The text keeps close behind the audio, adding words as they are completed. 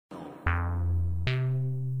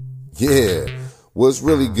Yeah, what's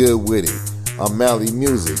really good with it? I'm Mally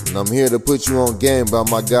Music, and I'm here to put you on game by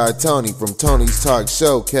my guy Tony from Tony's Talk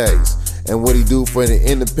Showcase, and what he do for the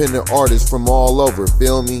independent artists from all over,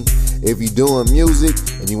 feel me? If you doing music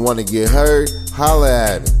and you want to get heard,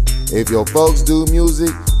 holla at him. If your folks do music,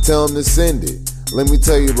 tell them to send it. Let me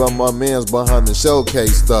tell you about my mans behind the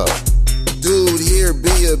showcase stuff. Dude, here be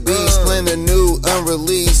a beast, playing the new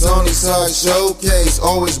unreleased Tony's Talk Showcase,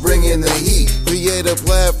 always bringing the heat. Create a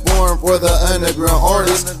platform for the underground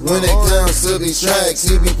artists. When it comes to these tracks,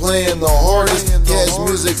 he be playing the hardest. Catch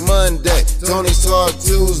music Monday, Tony's Talk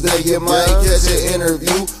Tuesday. You might catch an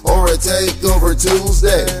interview or a takeover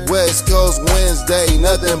Tuesday. West Coast Wednesday,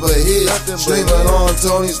 nothing but hits. Streaming on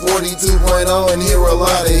Tony's 42.0 and hear a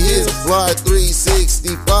lot of hits.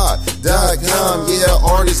 Fly365.com, yeah,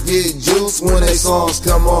 artists get juice when they songs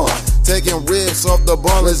come on. Taking riffs off the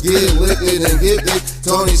bar, let's get liquid and gifted.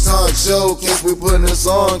 Tony's Talk Showcase, we putting this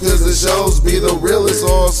on cause the shows be the realest.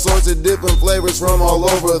 All sorts of different flavors from all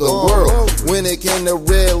over the world. When it came to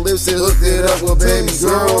red lips, it hooked it up with baby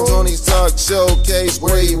girl. Tony's Talk Showcase,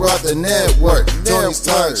 where he rock the network. Tony's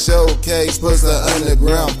Talk Showcase puts the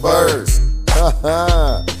underground first.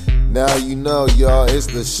 Now you know, y'all, it's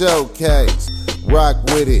the showcase. Rock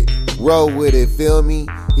with it, roll with it, feel me?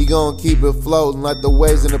 He gon' keep it floating like the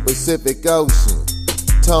waves in the Pacific Ocean.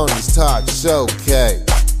 Tony's Talk Showcase.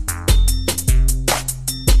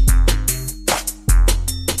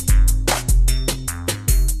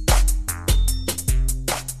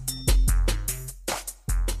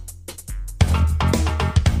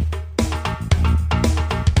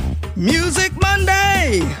 Music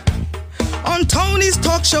Monday on Tony's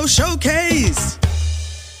Talk Show Showcase.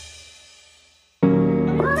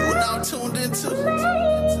 We're now tuned into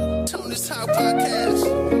Tony's Talk Podcast.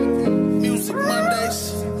 Music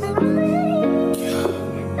Mondays. Yeah.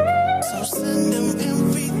 So send them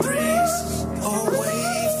MP3s or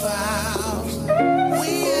WAV files. We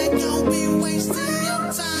ain't gonna be wasting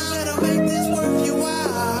your time. Better make this worth your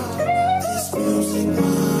while. This Music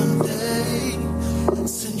Monday.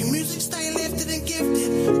 Send your music, stay lifted and gifted.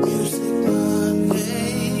 Music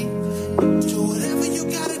Monday. Do whatever you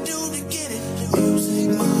gotta do to get it.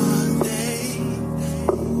 Music Monday.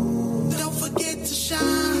 Don't forget to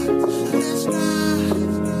shine. Let's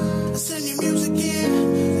ride. Send your music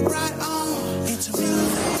in. Right on. Into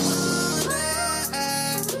Music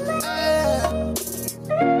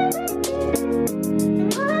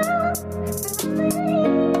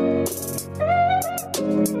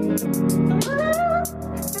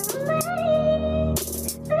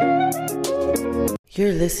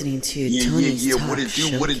You're listening to Tony's Talk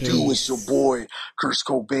What it do? It's your boy, Curse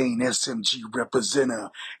Cobain, SMG representative,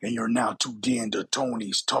 and you're now tuned in to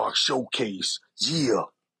Tony's Talk Showcase. Yeah.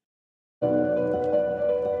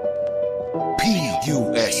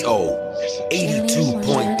 PUSO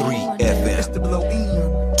 82.3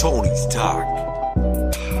 FM. Tony's Talk.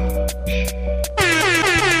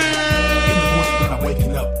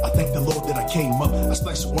 Waking up, I thank the Lord that I came up. I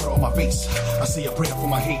splash water on my face. I say a prayer for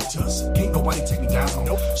my haters. Can't nobody take me down.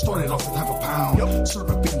 Nope. Started off with half a pound. Yep.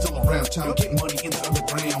 Serving beans all around town. Getting money in the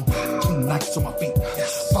underground. Clean nights on my feet.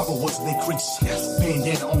 Yes. Papa was an increase. Yes.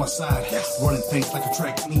 Bandana on my side. Yes. Running things like a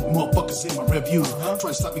track. Need motherfuckers in my review. Trying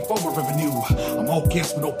to stop me from my revenue. I'm all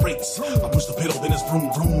gas with no brakes. I push the pedal, then it's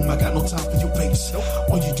vroom vroom. I got no time for you fakes.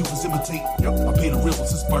 All you do is imitate. I've been a real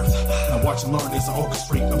since birth. Now watch and learn as I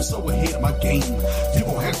orchestrate. I'm so ahead of my game. You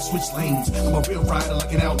gon' have to switch lanes. I'm a real rider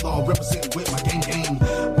like an outlaw, representing with my gang.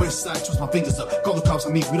 West side, twist my fingers up. Call the cops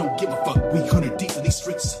on me, we don't give a fuck. We 100 deep in these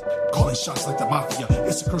streets. Calling shots like the mafia.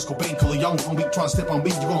 It's a Curse Cobain, call a young homie. Try to step on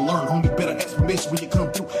me, you gon' learn, homie. Better ask permission when you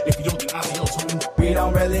come through. If you don't, then adios, homie. We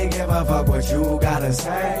don't really give a fuck what you gotta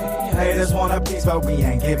say. Haters want a piece, but we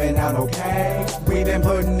ain't giving out no cake. We been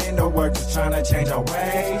putting in the work, just trying to change our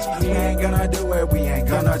ways. We ain't gonna do it, we ain't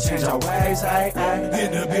gonna change our ways. Hey, hey.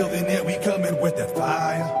 In the building, yeah, we coming with that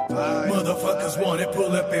fire. Motherfuckers want it,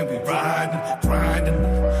 pull up and we grinding.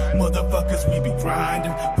 Motherfuckers, we be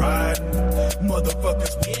grinding.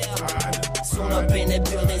 Motherfuckers, we be grinding. Soon up in the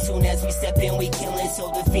building, soon as we step in, we killing.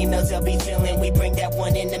 So the females will be feeling. We bring that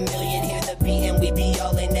one in a million. Hear the beat and we be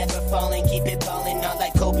all in, never falling. Keep it ballin', not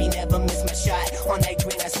like Kobe, never miss my shot. On that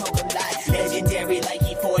green, I smoke a lot. Legendary like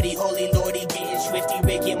E40, holy lordy, getting swifty.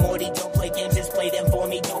 Rick and Morty, don't play games, just play them for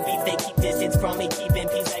me. Don't be fake, keep distance from me. Keeping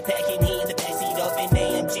peace like packing heat in the backseat of an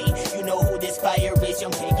AMG. You know who this fire is,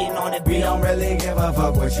 I'm taking on the beat. We don't really give a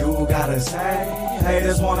fuck what you gotta say.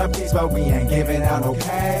 Haters want a piece, but we ain't giving out no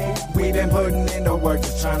cake. We been putting in the work,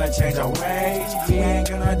 just trying to change our ways. We ain't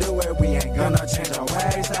gonna do it, we ain't gonna change our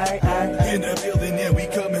ways. Hey, hey, hey. In the building, yeah, we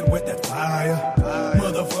coming with that fire.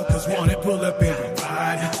 Motherfuckers want it, pull up and we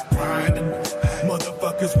ride.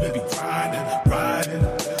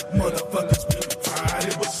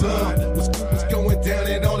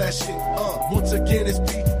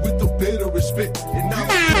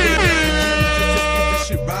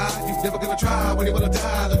 never gonna try. When they wanna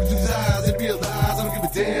die, look into these eyes and realize I don't give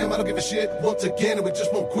a damn, I don't give a shit. Once again, and we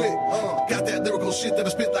just won't quit. Got that lyrical shit that I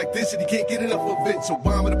spit like this, and you can't get enough of it. So I'm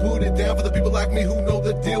gonna put it down for the people like me who know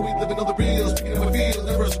the deal. We living on the real, speaking of my feels,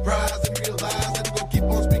 never a surprise, and realize that we gon' keep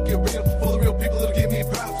on speaking real for the real people that'll give me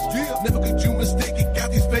props. Never could you mistake it, got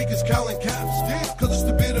these fakers calling cops. Cause it's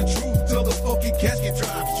the bitter truth till the fucking casket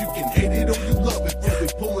drops. You can hate it or you love it, but we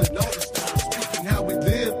pulling all the stops. Speaking how we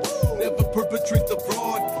live, never perpetrate the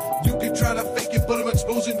fraud. You can try to fake it, but I'm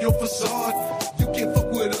exposing your facade. You can't fuck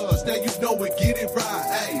with us, now you know it, get it right.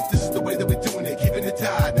 Hey, this is the way that we're doing it, keeping it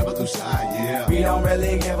tied, never lose sight, yeah. We don't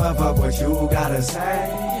really give a fuck what you gotta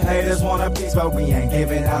say. Haters want a piece, but we ain't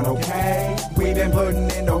giving out okay. We been putting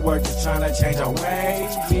in the work, just trying to change our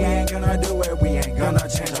ways. We ain't gonna do it, we ain't gonna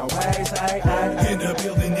change our ways. Hey, hey, hey. In the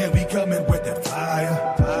building, yeah, we coming with that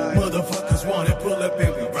fire. Motherfuckers wanna pull up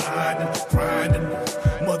and we riding, grinding.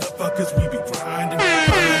 Motherfuckers, we be grinding,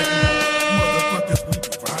 grinding. Motherfuckers, we be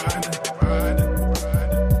grinding, grinding, grinding.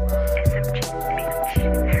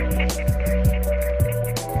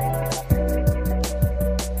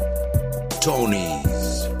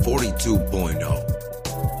 Tony's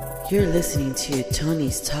 42.0. You're listening to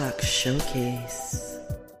Tony's Talk Showcase.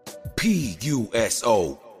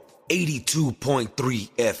 PUSO 82.3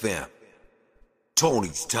 FM.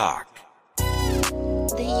 Tony's Talk.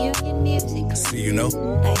 The Union Music. So you know,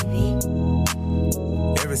 Baby.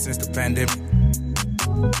 ever since the pandemic,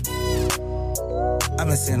 I've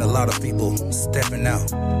been seeing a lot of people stepping out.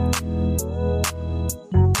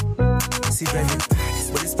 See, baby,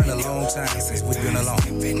 but it's been a long time since we've been alone.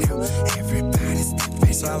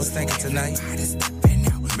 So I was thinking tonight,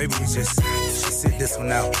 maybe we just sit this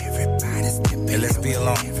one out and let's be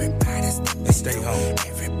alone and stay home.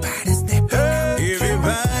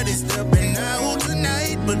 Everybody's stepping out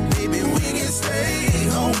tonight, but baby, we can stay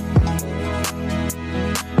home.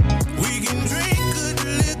 We can drink good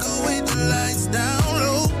liquor with the lights down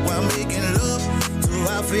low while making love to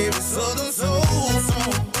our favorite southern soul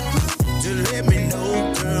song. Just let me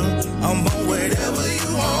know, girl, I'm on whatever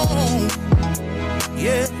you want.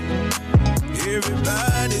 Yeah,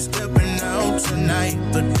 everybody's stepping out tonight,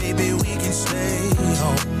 but baby, we can stay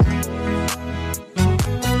home.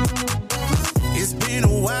 It's been a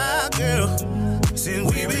while, girl,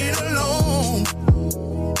 since we've been alone.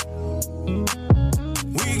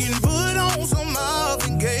 We can put on some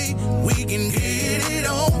Marvin Gaye, we can get it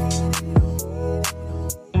on.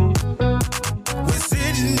 We're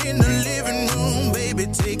sitting in the living room, baby,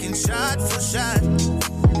 taking shot for shot.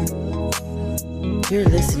 You're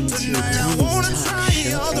listening to Tonight I Tony's wanna Talk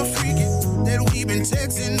try all the Showcase. freaking that we've been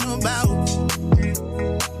texting about.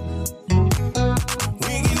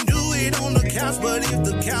 But if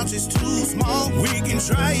the couch is too small, we can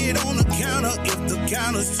try it on the counter if the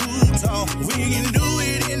counter's too tall. We can do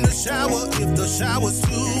it in the shower if the shower's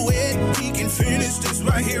too wet. We can finish this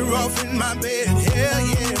right here off in my bed. Hell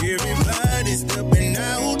yeah. Everybody's stepping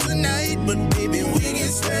out tonight, but baby, we can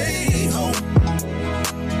stay home.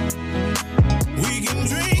 We can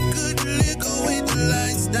drink good liquor with the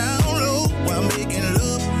lights down low while making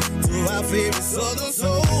love to our favorite southern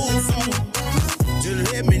soul song.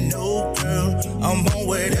 Just let me know, girl, I'm on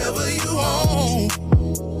whatever you want.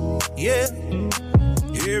 Yeah,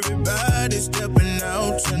 everybody's stepping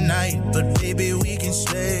out tonight, but baby, we can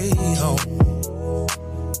stay home.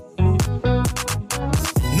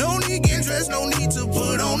 No need getting dressed, no need to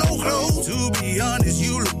put on no clothes. To be honest,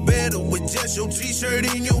 you look better with just your t-shirt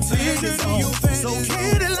and your panties on. So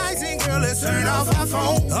kill the lights and girl, let's turn off our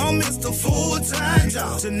phone. I'm Mr. Full-Time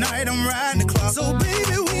Job. Tonight I'm riding the clock. So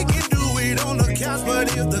baby, we can do it on the couch,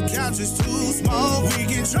 but if the couch is too small, we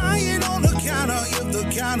can try it on the counter if the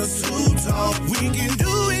counter's too tall. We can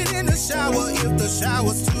do it in the shower if the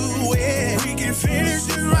shower's too wet. We can finish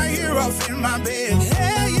it right here off in my bed.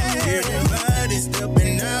 Hell yeah. Everybody's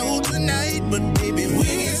stepping out tonight, but baby, we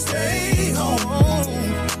can stay home.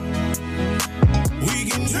 We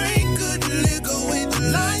can drink good liquor with the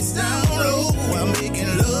lights down low while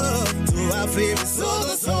making love to our favorite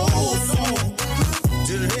southern soul song.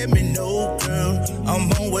 Just let me know, girl,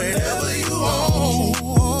 I'm on whatever you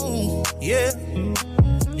want. Yeah,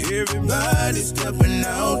 everybody's stepping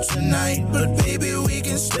out tonight, but baby, we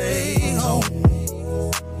can stay home.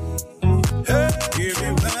 Hey,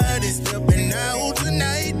 everybody's stepping out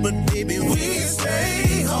tonight, but baby, we can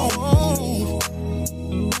stay home.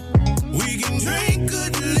 We can drink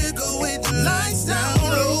good liquor with the lights down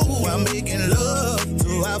low while making love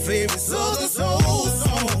to our favorite southern soul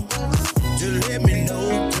song. Just let me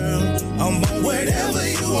know, girl, I'm on whatever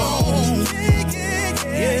you want.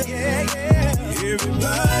 Yeah.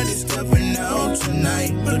 Everybody's stepping out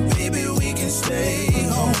tonight, but baby, we can stay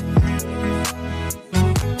home.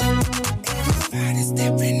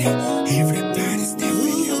 stepping out. Everybody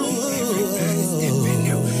stepping out. Everybody stepping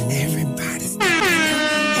out. Everybody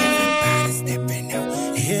stepping out.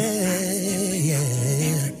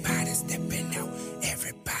 Everybody stepping out. Everybody stepping out.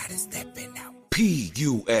 Everybody stepping out.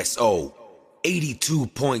 PUSO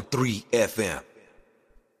 82.3 FM.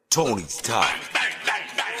 Tony's Talk.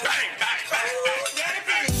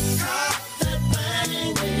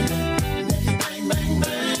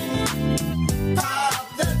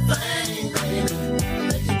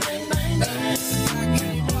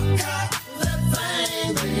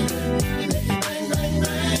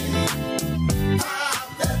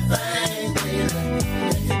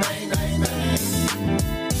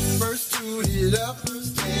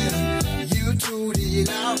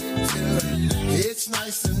 It's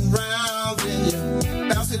nice and round and you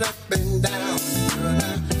bounce it up and down.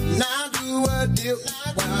 Now do a dip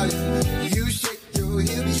while you shake your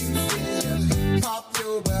hips and pop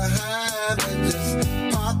your behind, but just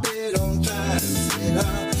pop it on time. And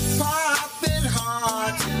pop it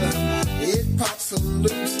hard till it pops a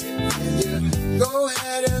loose. And you go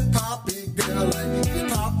ahead and pop it, girl, like you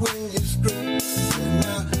pop when you screw.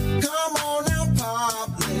 And come on now,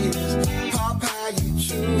 pop, ladies, pop how you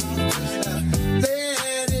choose.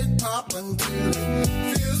 Let it pop until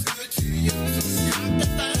it feels good to you.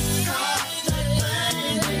 So pop that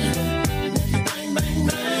thing, baby. Make it bang, bang,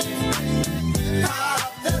 bang.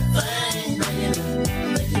 Pop that thing, baby.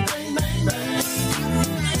 Make it bang, bang, bang.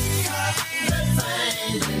 Pop that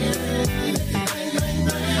thing, baby. Make it bang, bang,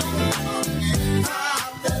 bang.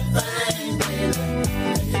 Pop that thing, baby.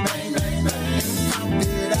 Make it bang, bang, bang. Pop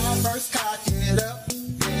it out, first cock it up.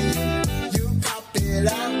 You pop it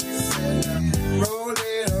out. Roll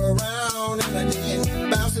it around and again,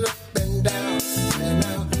 bounce it up and down, and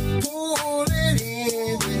now pull it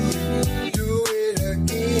in, then you do it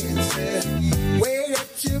again. Said, way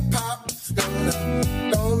that you pop, it's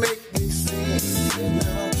don't make me sing. And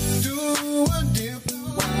now do a dip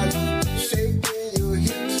while you shaking your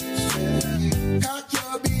hips. Said, cock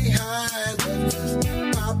your behind, but just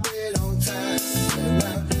pop it on time. And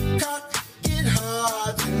now cock it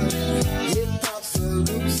hard till it pops a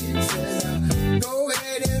loose. Said, go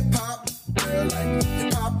ahead and pop, girl, like you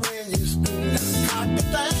pop when you screw. Now cock the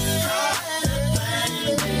thing,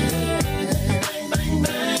 bang, bang, bang, bang,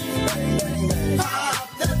 bang, bang. Pop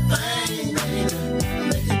that thing, baby,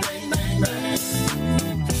 make it bang, bang, bang.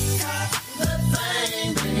 Cock that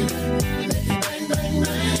thing, baby, make it bang, bang,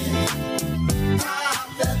 bang. Pop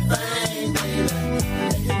that thing, baby,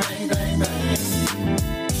 make it bang, bang, bang.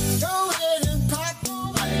 Go ahead and pop,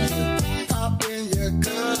 like you pop in your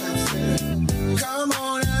guns. Come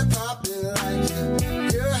on and pop it like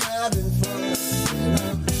you're having fun.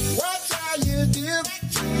 Watch how you dip,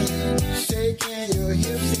 shaking your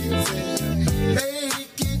hips,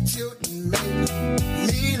 make it tilt and make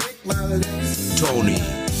me lick my lips. Tony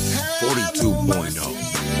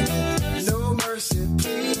 42.0. No mercy,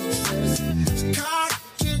 please. Cock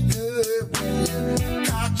it good when you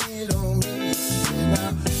cock it on me.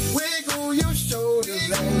 Now wiggle your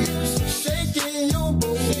shoulders and shaking your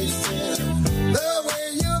booty. The way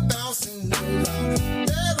you're bouncing, no lie,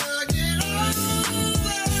 never get over.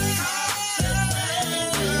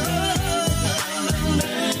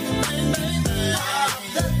 Pop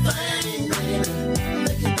that thing, baby,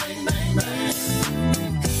 make it bang, bang, bang.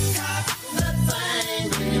 Pop that thing,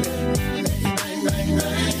 baby, make it bang, bang,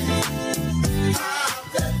 bang. Pop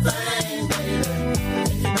that thing, baby,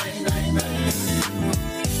 make it bang, bang, bang.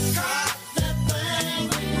 Pop that thing,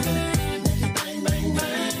 baby, make it bang, bang,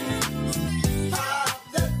 bang. Pop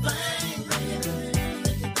that thing, baby,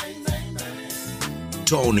 make it bang, bang, bang.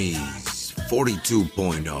 Tony's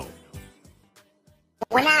 42.0.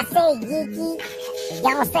 When I say geeky,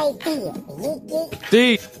 y'all say Thea.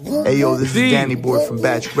 Geeky. Hey yo, this is Danny Boy from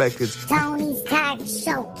Batch Records. Tony's Talk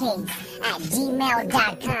Showcase at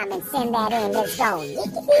gmail.com and send that in. Let's go.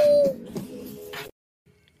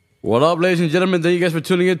 What up, ladies and gentlemen? Thank you guys for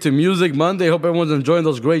tuning in to Music Monday. Hope everyone's enjoying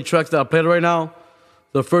those great tracks that I played right now.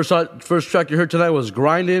 The first track you heard tonight was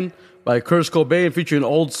Grindin' by Kurt Cobain featuring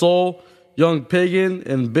Old Soul, Young Pagan,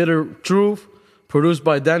 and Bitter Truth. Produced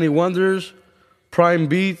by Danny Wonders. Prime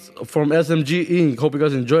Beats from SMG Inc. Hope you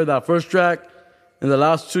guys enjoyed that first track. And the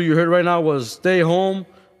last two you heard right now was Stay Home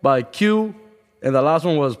by Q. And the last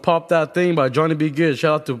one was Pop That Thing by Johnny B. Good.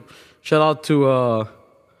 Shout out to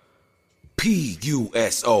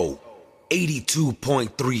PUSO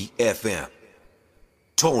 82.3 FM.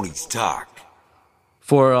 Tony's Talk.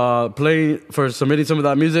 For submitting some of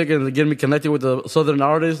that music and getting me connected with the Southern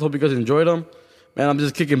artists. Hope you guys enjoyed them. Man, I'm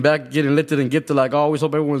just kicking back, getting lifted and gifted like always.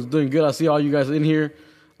 Hope everyone's doing good. I see all you guys in here.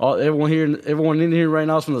 Everyone in here right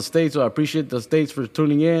now is from the States, so I appreciate the States for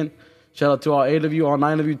tuning in. Shout out to all 8 of you, all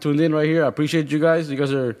 9 of you tuned in right here. I appreciate you guys. You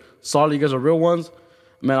guys are solid. You guys are real ones.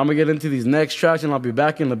 Man, I'm going to get into these next tracks, and I'll be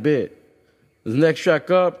back in a bit. This next track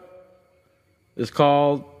up is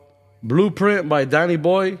called Blueprint by Danny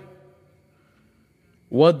Boy.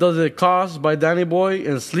 What Does It Cost by Danny Boy,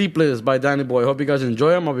 and Sleepless by Danny Boy. Hope you guys enjoy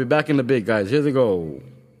them. I'll be back in a bit, guys. Here they go.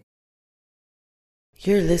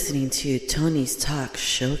 You're listening to Tony's Talk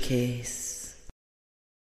Showcase.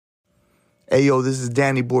 Hey, yo, this is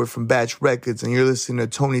Danny Boy from Batch Records, and you're listening to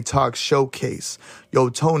Tony Talk Showcase. Yo,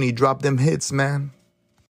 Tony, drop them hits, man.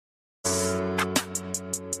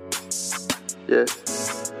 Yeah.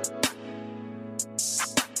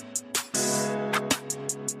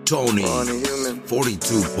 Tony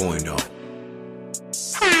 42.0.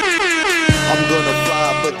 I'm gonna fly,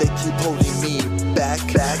 but they keep holding me back.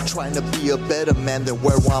 Trying to be a better man than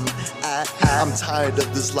where I'm at. I'm tired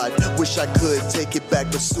of this life, wish I could take it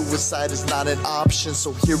back, but suicide is not an option,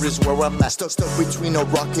 so here is where I'm at. Stuck between a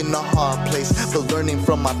rock and a hard place, but learning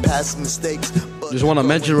from my past mistakes. Just want to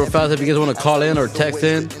mention real fast, if you guys want to call in or text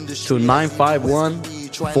in to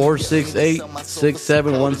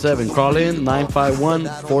 951-468-6717. Call in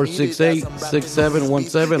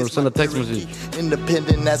 951-468-6717 or send a text message.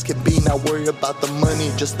 Independent as can be, not worry about the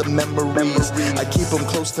money, just the memories. I keep them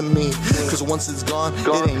close to me, cause once it's gone,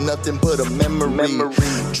 it ain't nothing but a memory.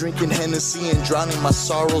 Drinking Hennessy and drowning my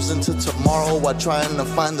sorrows into tomorrow while trying to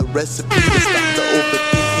find the recipe to stop the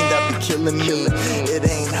overthinking that be killing me. It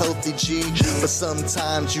ain't healthy, G, but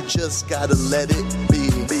sometimes you just gotta let it be.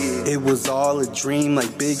 It was all a dream,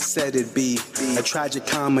 like Big said it'd be. A tragic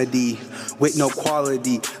comedy with no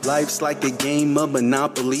quality. Life's like a game of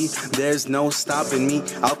Monopoly. There's no stopping me.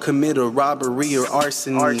 I'll commit a robbery or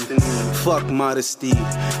arson. Fuck modesty.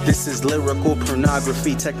 This is lyrical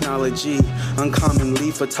pornography technology.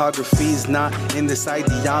 Uncommonly, photography's not in this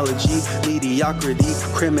ideology. Mediocrity,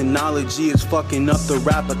 criminology is fucking up the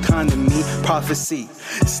rap economy. Prophecy,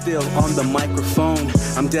 still on the microphone.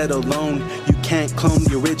 I'm dead alone. You can't clone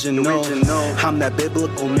the original. I'm that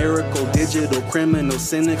biblical miracle, digital, criminal,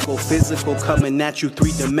 cynical, physical, coming at you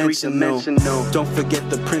three-dimensional. Don't forget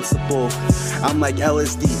the principle. I'm like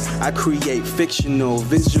LSD, I create fictional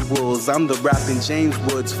visuals. I'm the rapping James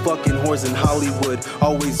Woods, fucking whores in Hollywood,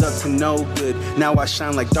 always up to no good. Now I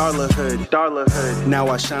shine like Darla Hood. Now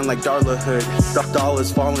I shine like Darla Hood.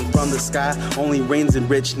 Dollars falling from the sky, only rains in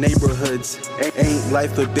rich neighborhoods. Ain't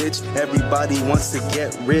life a bitch? Everybody wants to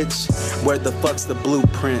get rich. Where the fuck's the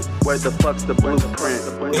blueprint? Where the fuck's the blueprint?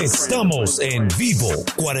 Estamos en vivo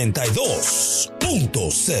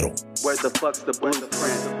 42.0. Where the fuck's the blueprint?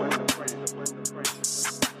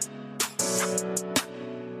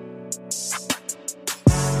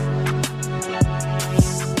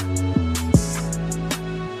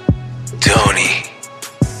 Tony.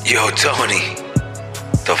 Yo, Tony.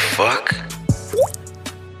 The fuck?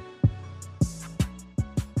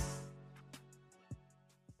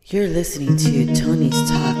 You're listening to Tony's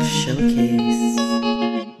Talk Showcase.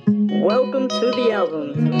 Welcome to the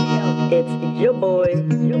album. It's your boy,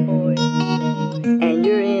 and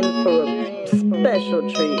you're in for a special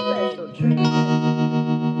treat.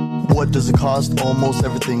 What does it cost? Almost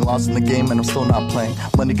everything lost in the game, and I'm still not playing.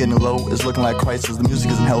 Money getting low, it's looking like crisis. The music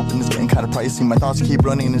isn't helping, it's getting kind of pricey. My thoughts keep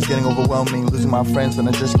running, it's getting overwhelming. Losing my friends, and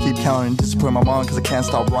I just keep counting. Disappoint my mom, cause I can't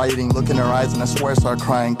stop writing. Look in her eyes, and I swear I start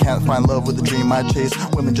crying. Can't find love with the dream I chase.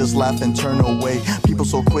 Women just laugh and turn away. People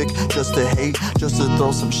so quick just to hate, just to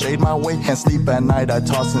throw some shade my way. Can't sleep at night, I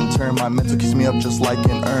toss and turn. My mental keeps me up just like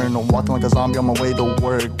an urn. I'm walking like a zombie on my way to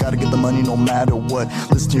work. Gotta get the money no matter what.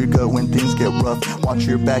 Listen to your gut when things get rough. Watch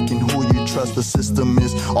your back and who you trust. The system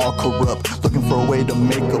is all corrupt. Looking for a way to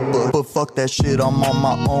make a buck, but fuck that shit, I'm on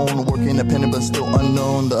my own. Work independent but still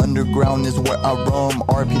unknown. The underground is where I roam.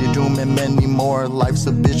 RP to Doom and many more. Life's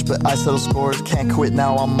a bitch but I settle scores. Can't quit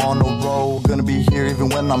now, I'm on a roll. Gonna be here even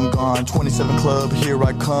when I'm gone. 27 Club, here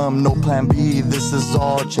I come. No plan B, this is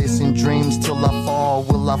all. Chasing dreams till I fall.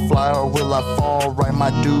 Will I fly or will I fall? Right my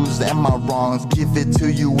dues and my wrongs. Give it to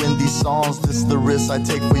you in these songs. This is the risk I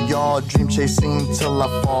take for y'all. Dream chasing till I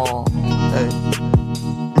fall. Hey.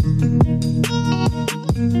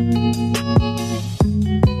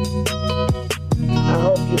 I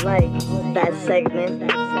hope you like that segment.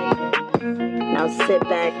 Now sit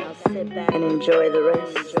back and enjoy the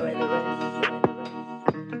rest.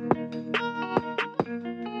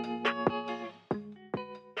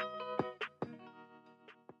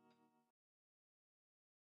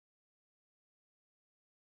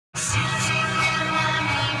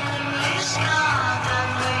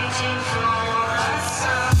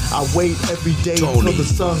 I I wait every day till the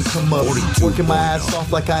sun come up. Working my ass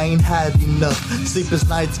off like I ain't had enough. Sleepless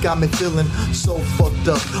nights got me feeling so fucked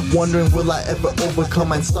up. Wondering will I ever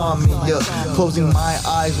overcome insomnia. Closing my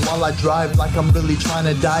eyes while I drive like I'm really trying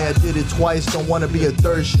to die. I did it twice, don't wanna be a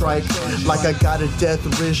third strike. Like I got a death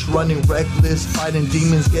wish, running reckless. Fighting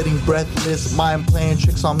demons, getting breathless. Mind playing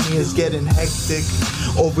tricks on me is getting hectic.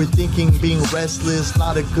 Overthinking, being restless.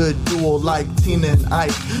 Not a good duo like Tina and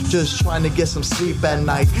Ike. Just trying to get some sleep at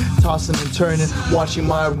night. Tossing and turning, watching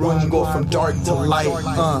my room go from dark to light.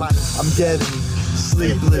 I'm getting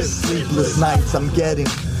sleepless nights. I'm getting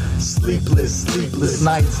sleepless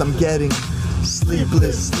nights. I'm getting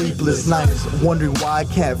sleepless nights. Wondering why I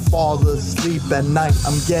can't fall asleep at night.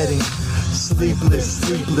 I'm getting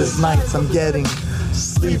sleepless nights. I'm getting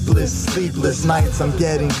sleepless nights. I'm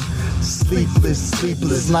getting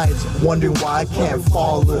sleepless nights. Wondering why I can't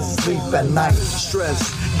fall asleep at night.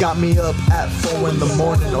 Stress got me up at 4 in the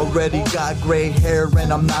morning. Already got gray hair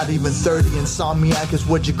and I'm not even 30. Insomniac is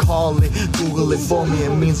what you call it. Google it for me.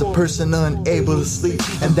 It means a person unable to sleep,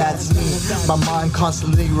 and that's me. My mind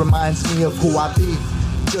constantly reminds me of who I be.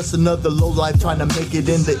 Just another lowlife trying to make it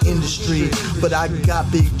in the industry. But I got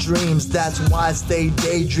big dreams, that's why I stay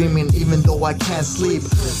daydreaming even though I can't sleep.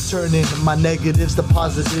 Turning my negatives to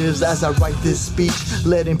positives as I write this speech.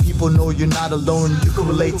 Letting people know you're not alone, you can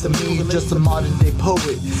relate to me. Just a modern day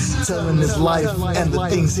poet, telling his life and the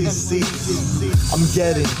things he sees. I'm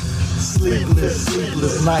getting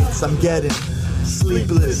sleepless nights. I'm getting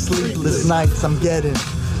sleepless nights. I'm getting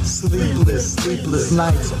sleepless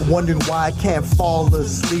nights. Wondering why I can't fall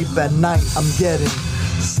asleep at night. I'm getting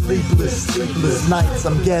sleepless nights.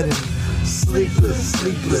 I'm getting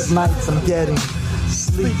sleepless nights. I'm getting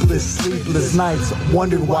sleepless nights.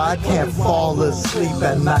 Wondering why I can't fall asleep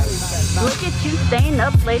at night. Look at you staying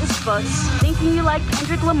up late as fuck, thinking you like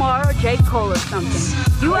Kendrick Lamar or J. Cole or something.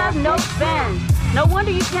 You have no fans. No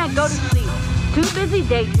wonder you can't go to sleep. Too busy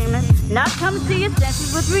daydreaming, not coming to your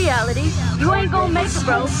senses with reality. You ain't gonna make it,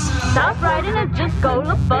 bro. Stop writing and just go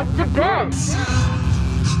the fuck to bed.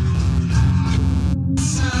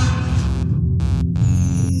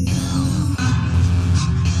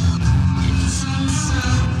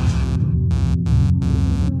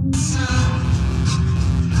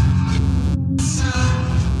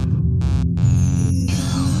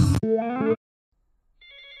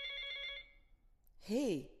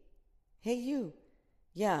 Hey you.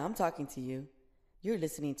 Yeah, I'm talking to you. You're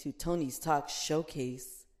listening to Tony's Talk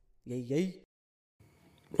Showcase. Yay.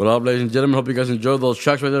 What up, ladies and gentlemen? Hope you guys enjoyed those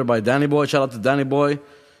tracks right there by Danny Boy. Shout out to Danny Boy.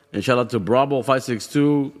 And shout out to Bravo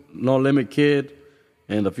 562, No Limit Kid,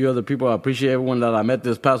 and a few other people. I appreciate everyone that I met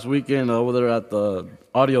this past weekend over there at the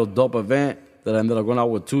Audio Dope event that I ended up going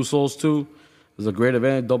out with Two Souls to. It was a great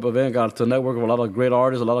event, dope event. Got to network with a lot of great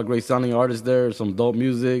artists, a lot of great sounding artists there, some dope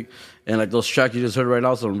music. And like those tracks you just heard right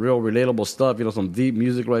now, some real relatable stuff, some deep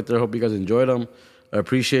music right there. Hope you guys enjoyed them. I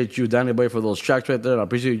appreciate you, Danny Boy, for those tracks right there. I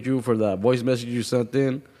appreciate you for that voice message you sent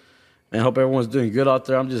in. And hope everyone's doing good out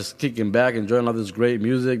there. I'm just kicking back, enjoying all this great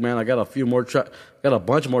music, man. I got a few more tracks, got a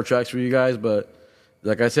bunch more tracks for you guys. But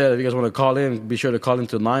like I said, if you guys want to call in, be sure to call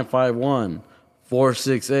into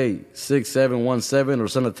 951-468-6717 or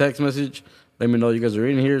send a text message. Let me know you guys are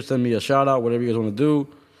in here. Send me a shout out, whatever you guys want to do.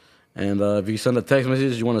 And if you send a text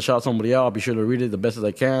message, you want to shout somebody out, I'll be sure to read it the best as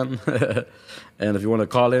I can. And if you want to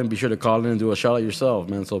call in, be sure to call in and do a shout out yourself,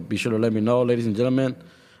 man. So be sure to let me know, ladies and gentlemen.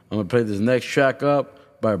 I'm going to play this next track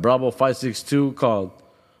up by Bravo 562 called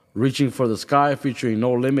Reaching for the Sky, featuring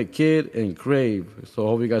No Limit Kid and Crave. So I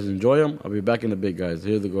hope you guys enjoy them. I'll be back in a bit, guys.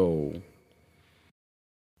 Here they go.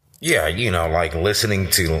 Yeah, like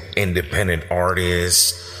listening to independent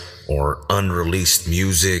artists or unreleased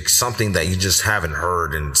music, something that you just haven't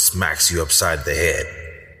heard and smacks you upside the head.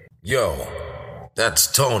 Yo, that's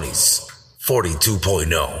Tony's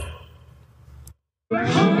 42.0.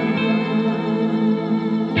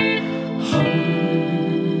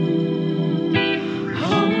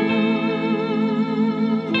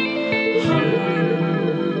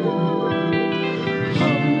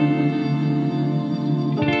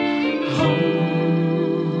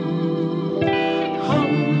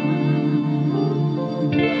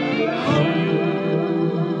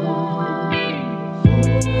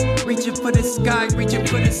 Reaching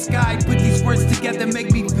for the sky, put these words together,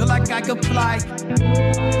 make me feel like I could fly.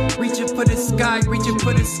 Reaching for the sky, put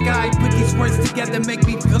these words together, make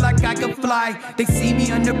me feel like I could fly. They see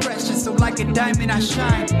me under pressure, so like a diamond I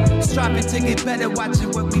shine. Striving to get better,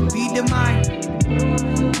 watching what we feed the mind.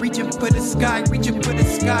 Reaching for the sky, put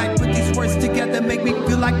these words together, make me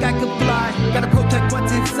feel like I could fly. Gotta protect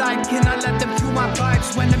what's inside, can I let them through my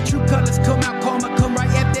vibes? When them true colors come out, karma come right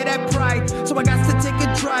at there that pride. So I got to take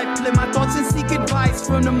a drive, clear my thoughts and seek advice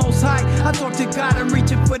from the Most High. I talk to God, I'm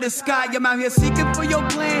reaching for the sky. I'm out here seeking for your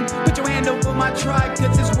plan. Put your hand over my tribe,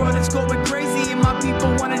 cause this world is going crazy and my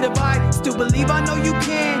people wanna divide. Still believe I know you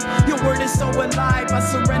can, your word is so alive. I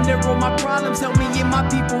surrender all my problems, help me and my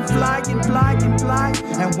people fly and fly and fly.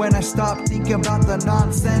 And when I stop thinking about the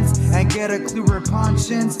nonsense and get a clearer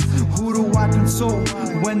conscience, who do I console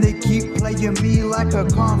when they keep playing me like a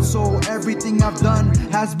console? Everything I've done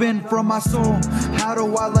has been from my soul. How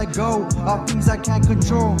do I let go of things I can't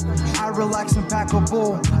control? I relax and pack a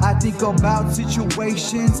bowl. I think about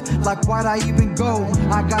situations like why'd I even go?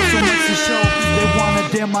 I got so much to show, they wanna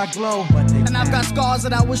dim my glow. And I've got scars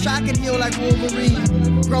that I wish I could heal like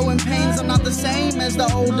Wolverine. Growing pains, I'm not the same as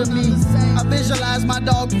the older me. I visualize my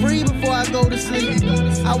dog free before I go to sleep.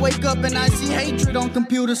 I wake up and I see hatred on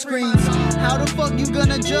computer screens. How the fuck you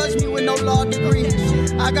gonna judge me with no law degree?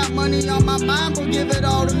 I got money on my mind, but give it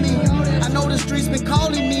all to me. I know the streets been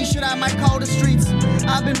calling me, shit I might call the streets.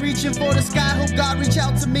 I've been reaching for the sky, hope God reach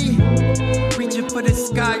out to me. Reaching for the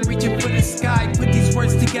sky, reaching for the sky. Put these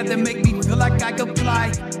words together, make me feel like I could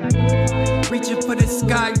fly. Reaching for the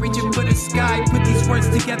sky, reaching for the sky. Put these words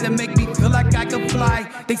together, make me feel like I could fly.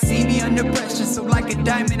 They see me under pressure, so like a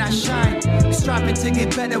diamond I shine. Striving to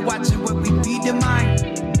get better, watching what we feed the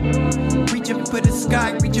mind. Reaching for the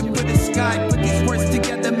sky, reaching for the sky. Put these words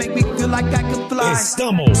together, make me feel like I could fly.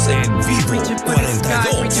 Estamos en vivo. Reaching for the sky,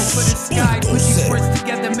 reaching for the sky. Put these words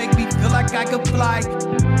together, make me feel like I could fly.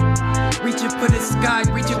 Reaching for the sky,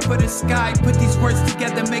 reaching for the sky. Put these words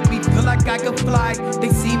together, make me feel like I could fly. They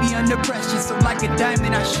see me under pressure, so like a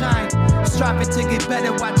diamond I shine. Striving to get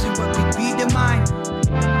better, watching what we feed the mind.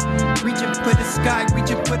 Reaching for the sky,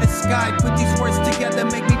 reaching for the sky. Put these words together,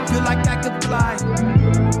 make me feel like I could fly.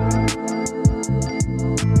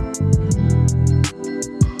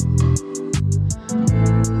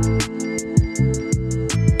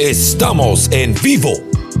 Estamos en vivo.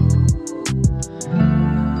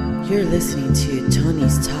 You're listening to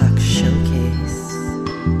Tony's Talk Showcase.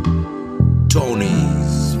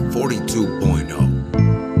 Tony's 42.0.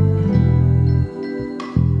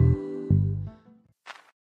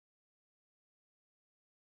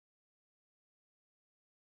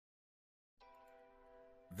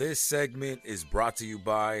 This segment is brought to you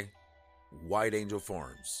by White Angel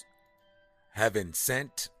Farms. Heaven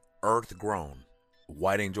sent, earth grown.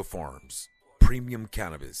 White Angel Farms. Premium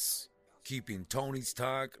cannabis. Keeping Tony's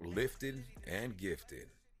Talk lifted and gifted.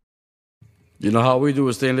 You know how we do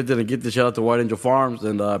is stay lifted and get the shout out to White Angel Farms.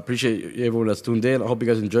 And I appreciate everyone that's tuned in. I hope you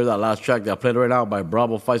guys enjoyed that last track that I played right now by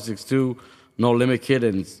Bravo 562, No Limit Kid,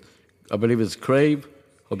 and I believe it's Crave.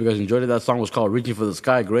 Hope you guys enjoyed it. That song was called Reaching for the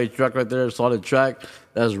Sky. Great track right there. Solid track.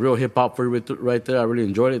 That's real hip-hop for you right there. I really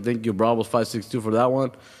enjoyed it. Thank you, Bravo 562, for that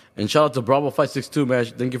one. And shout out to Bravo 562, man.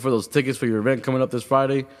 Thank you for those tickets for your event coming up this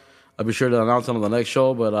Friday. I'll be sure to announce them on the next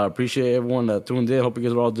show. But I appreciate everyone that tuned in. Hope you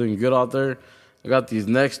guys are all doing good out there. I got these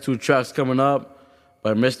next two tracks coming up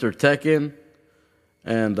by Mr. Tekken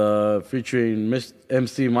and featuring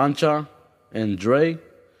MC Mancha and Dre.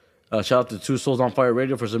 Shout out to Two Souls on Fire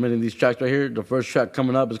Radio for submitting these tracks right here. The first track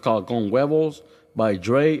coming up is called Con Huevos by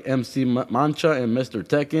Dre, MC Mancha, and Mr.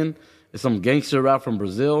 Tekken. It's some gangster rap from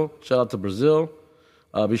Brazil. Shout out to Brazil.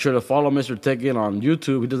 Be sure to follow Mr. Tekken on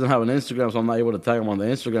YouTube. He doesn't have an Instagram, so I'm not able to tag him on the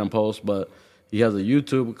Instagram post, but he has a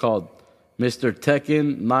YouTube called Mr.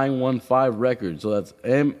 Tekken 915 Records. So that's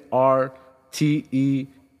MRTEKKEN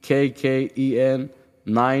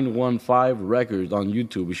 915 Records on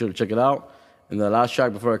YouTube. Be sure to check it out. And the last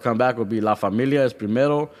track before I come back will be La Familia es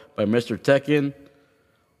Primero by Mr. Tekken,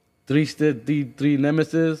 Triste D3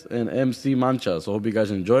 Nemesis, and MC Mancha. So hope you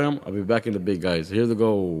guys enjoy them. I'll be back in the big guys. Here they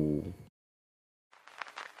go.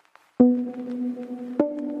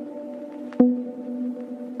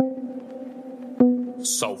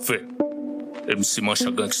 Salve, MC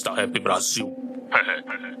Mancha Gangsta Rap Brasil.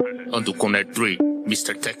 Ando com Nerd 3,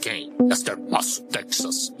 Mr. Tekken, esta é Paso,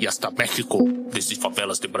 Texas, e esta México, desde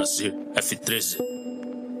favelas de Brasil, F13.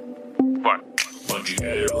 Vai,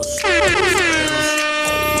 bandeiros,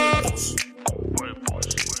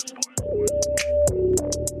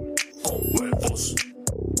 com huevos,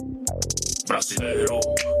 brasileiro,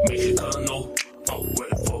 mexicano, ao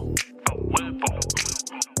huevo, ao huevo.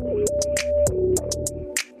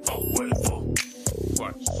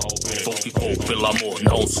 Ficou, pelo amor,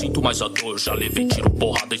 não sinto mais a dor. Já levei tiro,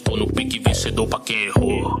 porrada e tô no pique vencedor pra quem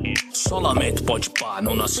errou. Só lamento, pode pá,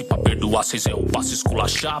 não nasci pra perdoar. Cês é o passo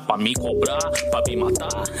esculachar, pra me cobrar, pra me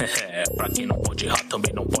matar. Pra quem não pode errar,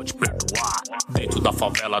 também não pode perdoar. Dentro da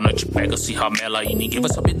favela, nós te pega, se ramela e ninguém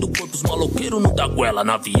vai saber do corpo, os maloqueiros não dá goela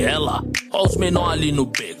na viela. Ó os menor ali no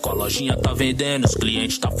beco, a lojinha tá vendendo, os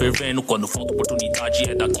clientes tá fervendo. Quando falta oportunidade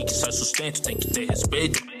é daqui que sai sustento, tem que ter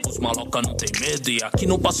respeito. Os maloca não tem medo e aqui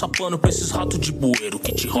não passa pano pra esses ratos de bueiro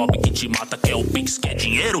que te rouba e que te mata, quer o pix, quer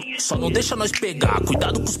dinheiro. Só não deixa nós pegar,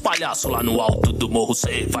 cuidado com os palhaços lá no alto do morro,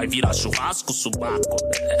 cê vai virar churrasco, subaco.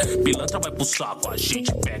 Pilantra vai pro saco, a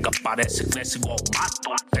gente pega, parece, cresce igual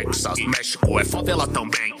mato. Texas, México é favela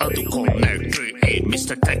também, ando com Nerd e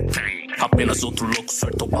Mr. Tekken. Apenas outro louco,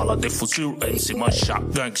 soltou bala de fuzil, MC Mancha,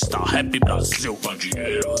 gangsta, rap Brasil.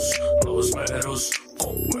 Pandinheiros, los meros,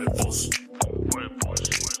 com huevos.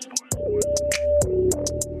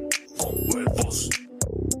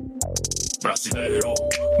 Brasileiro,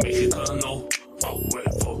 mexicano, a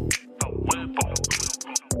huevo, a huevo,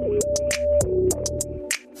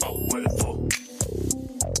 a huevo.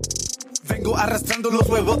 Vengo arrastrando los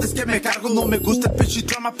huevotes que me cargo. No me gusta el pinche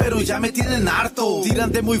drama, pero ya me tienen harto.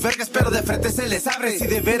 Tiran de muy vergas, pero de frente se les abre. Si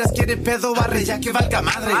de veras quieren pedo, barre ya que valga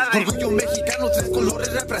madre. Orgullo mexicano, 3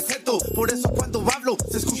 colores represento. Por eso cuando hablo,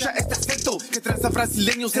 se escucha este acento. Que traza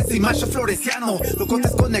brasileños, es imagen floreciano.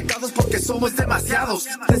 Locotes conectados porque somos demasiados.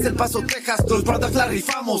 Desde El Paso, Texas, los brothers la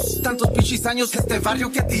rifamos. Tantos pinches años este barrio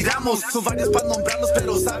que tiramos. Son varios para nombrarlos,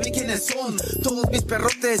 pero saben quiénes son. Todos mis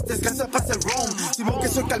perrotes, descansa pasa el rom. Simón que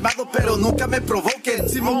soy calmado, pero nunca me provoquen.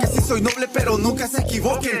 Simón que sí soy noble, pero nunca se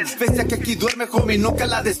equivoquen. Bestia que aquí duerme, homie, nunca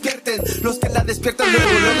la despierten. Los que la despiertan luego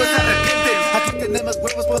se arrepienten. Aquí tenemos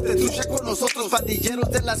huevos, ponte trucha con nosotros. Pandilleros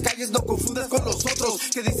de las calles, no confundas con los otros.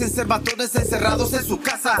 Que dicen ser matones encerrados en su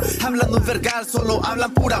casa. Hablan un vergal, solo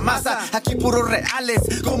hablan pura masa. Aquí puros reales,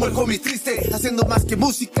 como el homie triste. Haciendo más que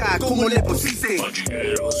música, como le pusiste.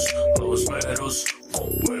 Pandilleros, los meros, con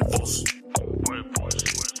huevos.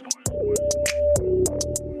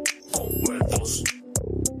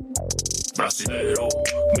 Brasileiro,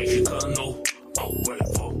 mexicano, a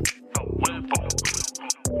huevo, a huevo.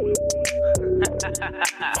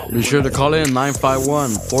 Be sure to call in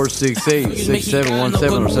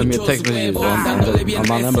 951-468-6717 or send me a text message on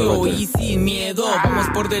my number right there. Y sin miedo, vamos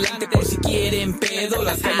por delante por si quieren pedo.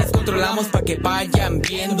 Las calles controlamos pa' que vayan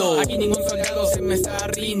viendo. Aquí ningún soldado se me está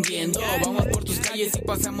rindiendo. Vamos por tus calles y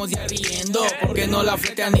pasamos ya riendo. Porque no la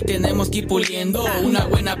fletan y tenemos que ir puliendo. Una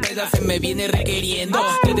buena peda se me viene requiriendo.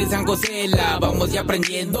 Desde San José la vamos ya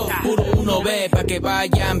aprendiendo. Puro 1B pa' que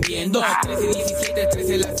vayan viendo. 13, 17,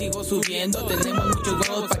 13 la sigo subiendo. Tenemos muchos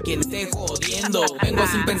huevos pa' quien esté jodiendo. Vengo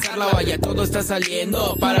sin pensarla, vaya, todo está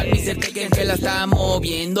saliendo. Para el Mr. Tekken que la está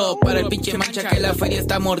moviendo. Para el pinche Mancha que la feria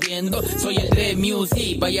está mordiendo. Soy el de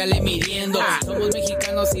Music, váyale midiendo. Somos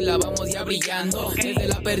mexicanos y la vamos ya brillando. Desde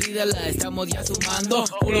la perdida la estamos ya sumando.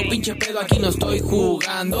 Puro pinche pedo aquí no estoy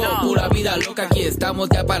jugando. Pura vida loca aquí estamos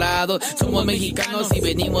ya parados. Somos mexicanos y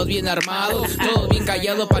venimos bien armados. Todos bien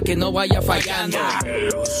callados pa' que no vaya fallando.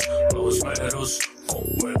 Los meros, con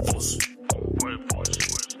huevos.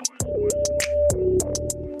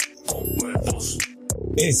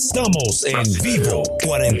 Estamos en vivo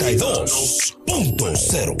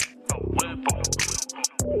 42.0.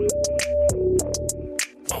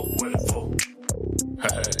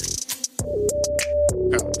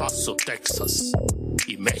 El Paso, Texas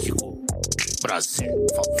y México, Brasil,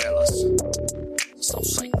 favelas,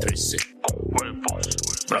 Southside 13,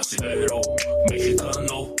 brasileiro,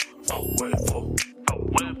 mexicano, a huevo, a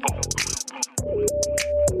huevo.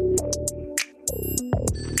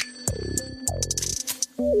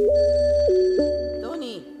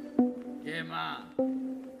 Tony. ¿Qué más?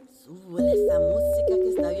 Súbele esa música que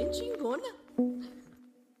está bien chingona.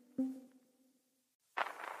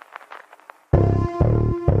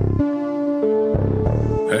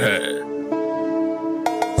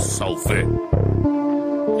 Salve.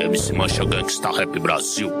 MC Mancha Gangsta Rap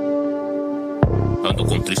Brasil. Ando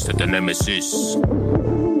com Triste de Nemesis.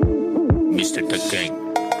 Mr. Tekken.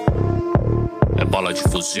 É bala de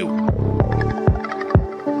fuzil.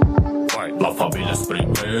 La família es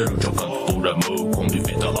primeiro, eu canto por amor. Com de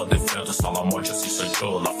vida lá defendo, hasta la morte assim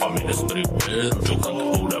sentou. La família es primeiro, eu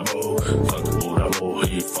canto por amor,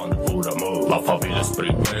 rifando por amor. La família es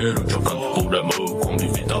primeiro, eu canto por amor. Com de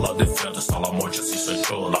vida lá defendo, hasta la morte assim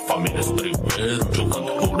sentou. La família es primeiro, eu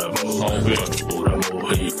canto por amor,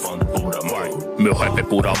 rifando por amor. Meu rap é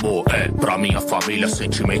por amor, pra minha família,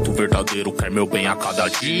 sentimento verdadeiro, quer meu bem a cada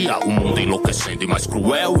dia. O mundo enlouquecendo e mais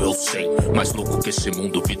cruel, eu sei. Mais louco que esse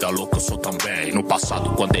mundo, vida louca eu sou também. No passado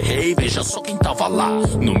quando errei, veja só quem tava lá.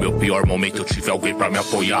 No meu pior momento eu tive alguém pra me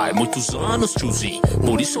apoiar. É muitos anos, tiozinho,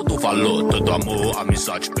 por isso eu dou valor. Todo amor,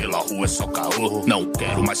 amizade pela rua é só caô. Não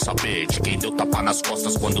quero mais saber de quem deu tapa nas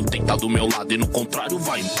costas quando tem tá do meu lado e no contrário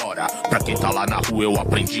vai embora. Pra quem tá lá na rua eu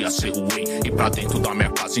aprendi a ser ruim, e pra dentro da minha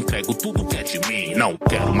casa entrego tudo que é de mim. Não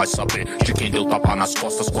quero mais saber de quem deu tapa nas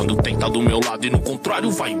costas quando tem tá do meu lado e no contrário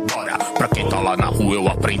vai embora. Pra quem tá lá na rua eu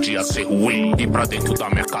aprendi a ser ruim, e pra dentro da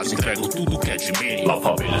minha casa entrego tudo que é de mim. La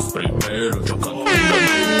família é primeiro, eu canto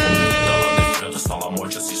hasta la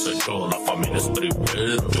morte así soy yo. La familia es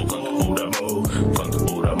primero, yo canto por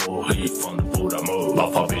amor, rifando por amor. La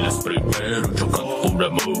familia es primero, yo canto por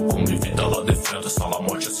amor, con mi vida la defiendo hasta la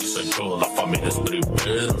muerte así soy yo. La familia es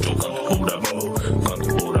primero, yo canto por amor,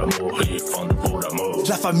 rifando por amor.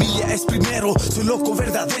 La familia es primero, soy loco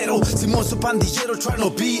verdadero. Simón soy pandillero, trying to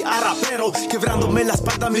be a rapero. Quebrándome la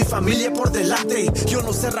espalda, mi familia por delante. Yo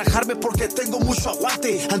no sé rajarme porque tengo mucho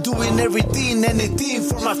aguante. I'm doing everything, anything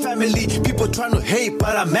for my family. People trying to hate,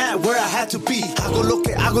 but I'm at where I had to be. Hago lo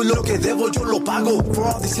que hago y lo que debo yo lo pago. For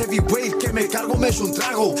all this heavy weight que me cargo me echo un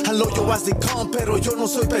trago. I know yo as they come, pero yo no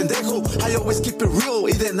soy pendejo. I always keep it real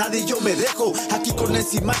y de nadie yo me dejo. Aquí con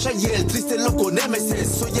Nancy Masha y el triste loco Nemesis.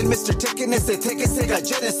 Soy el Mr. Tekken, ese Tekken Sega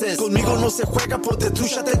Genesis. Conmigo no se juega, por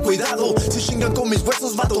detruya, ten cuidado. Si chingan con mis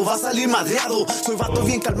huesos, vato, va a salir madreado. Soy vato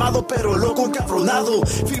bien calmado, pero loco encabronado.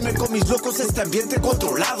 Firme con mis locos, este ambiente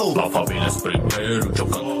controlado. La familia es primero, yo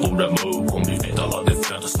canto por amor, con mi vida la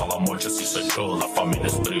defiendo hasta la muerte así soy yo. La familia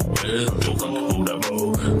es primero, yo canto por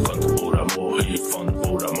amor, rifando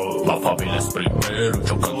por amor. La familia es primero,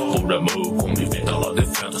 yo canto por amor, con mi vida la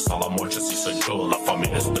defiendo hasta la muerte así soy yo. La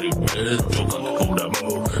familia es primero, yo canto por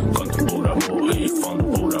amor,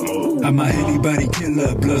 rifando por amor. I'm a anybody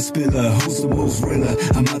killer, blood spiller, who's the most realer?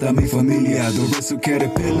 Amada mi familia, the rest of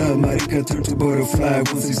caterpillar. Marica turned to butterfly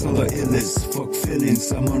once he saw the illest. Fuck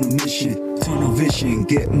feelings, I'm on a mission. Tunnel vision,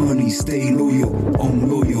 get money, stay loyal. On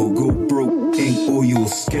loyal, go broke, en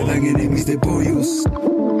hoyos. Quedan enemies de pollos.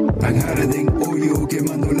 Tan Harden hoyo,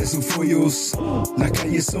 quemándole sus follos. Las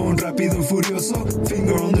calles son rápido y furioso.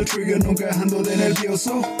 Finger on the trigger, nunca ando de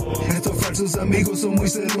nervioso. Estos falsos amigos son muy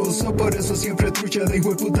celosos, por eso siempre trucha de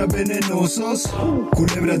hijueputas venenosos.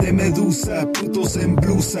 Culebra de medusa, putos en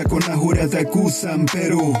blusa, con la jura te acusan.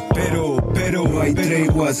 Pero, no hay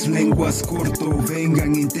treguas, lenguas corto.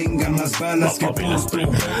 Vengan y tengan las balas que porto.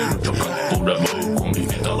 Yo canto por amor, con mi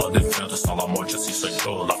vida la defiendo hasta la muerte así soy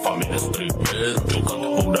yo. La familia es primero, yo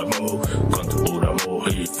canto por amor,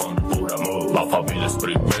 rifando por amor. La familia es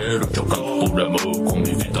primero, yo canto por amor, con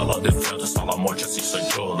mi vida la defiendo hasta la muerte así soy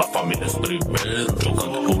yo. La familia es primero, yo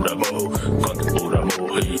canto por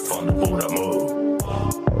amor, rifando por amor.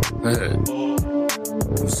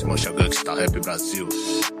 Se mancha Gangsta Rap Brasil,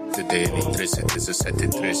 TDN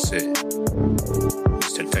 131713C,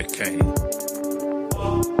 Mr. Tekken,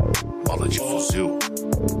 bala de fuzil.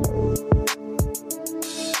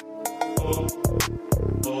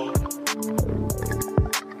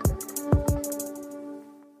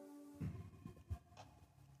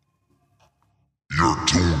 You're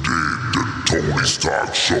tuned in to Tony's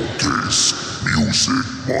Talk Showcase Music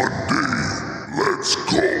Monday. Let's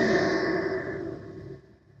go.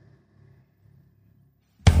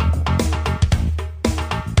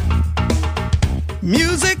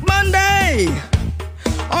 Music Monday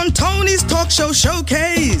on Tony's Talk Show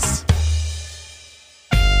Showcase.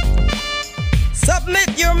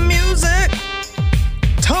 Submit your music.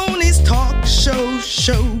 Tony's Talk Show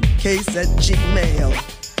Showcase at gmail.com.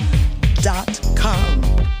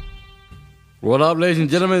 What up, ladies and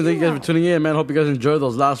gentlemen? Thank you guys for tuning in, man. Hope you guys enjoyed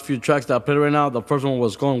those last few tracks that I played right now. The first one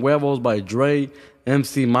was Con Huevos by Dre,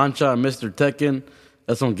 MC Mancha, and Mr. Tekken.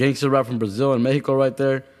 That's some gangster rap from Brazil and Mexico right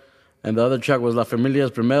there. And the other track was La Familia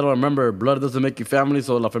es Primero. Remember, blood doesn't make you family,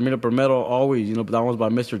 so La Familia Primero always. You know, that one's by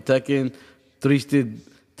Mr. Tekken, Triste,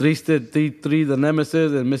 the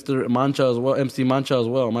Nemesis, and Mr. Mancha as well, MC Mancha as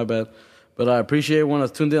well, my bad. But I appreciate everyone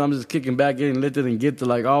that's tuned in. I'm just kicking back, getting lifted and get to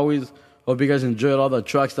like always. Hope you guys enjoyed all the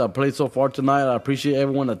tracks that I played so far tonight. I appreciate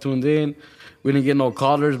everyone that tuned in. We didn't get no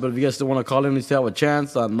callers, but if you guys still want to call in, you still have a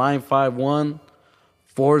chance on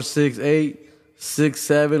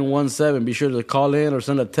 951-468-6717. Be sure to call in or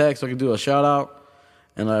send a text so I can do a shout out.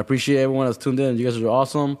 And I appreciate everyone that's tuned in. You guys are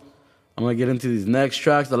awesome. I'm going to get into these next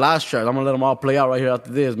tracks. The last track, I'm going to let them all play out right here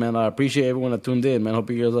after this, man. I appreciate everyone that tuned in, man.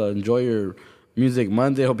 Hope you guys enjoy your Music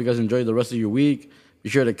Monday. Hope you guys enjoy the rest of your week. Be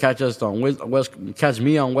sure to catch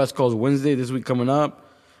me on West Coast Wednesday this week coming up.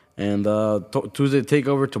 And Tuesday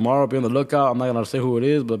Takeover tomorrow. Be on the lookout. I'm not going to say who it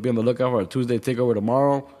is, but be on the lookout for our Tuesday Takeover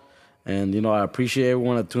tomorrow. And, you know, I appreciate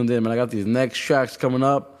everyone that tuned in. Man, I got these next tracks coming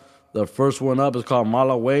up. The first one up is called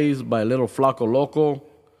Mala Ways by Little Flaco Loco.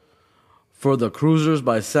 For the Cruisers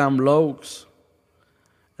by Sam Lokes.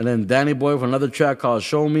 And then Danny Boy for another track called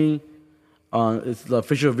Show Me. It's the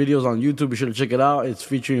official videos on YouTube. Be sure to check it out. It's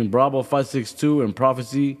featuring Bravo 562 and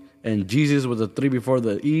Prophecy and Jesus with a 3 before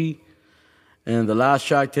the E. And the last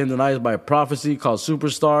track, Tendonize by Prophecy, called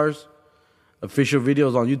Superstars. Official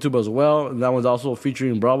videos on YouTube as well. And that one's also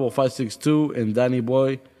featuring Bravo 562 and Danny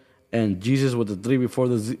Boy and Jesus with the 3 before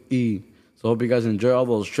the E. So hope you guys enjoy all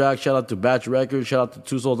those tracks. Shout out to Batch Records. Shout out to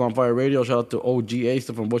Two Souls on Fire Radio. Shout out to OG Ace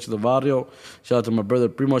from Boche del Barrio. Shout out to my brother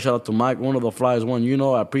Primo. Shout out to Mike, one of the flyers, one you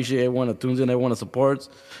know. I appreciate everyone that tunes in, everyone that supports.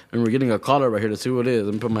 And we're getting a caller right here to see who it is.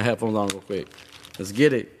 Let me put my headphones on real quick. Let's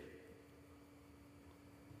get it.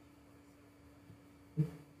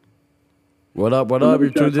 What up, what up? You're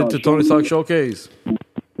tuned into Tony's Talk Showcase.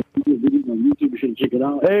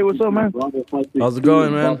 Hey, what's up, man? How's it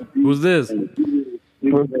going, man? Who's this?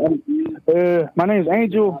 My name's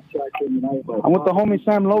Angel. I'm with the homie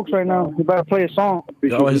Sam Lokes right now. He about to play a song.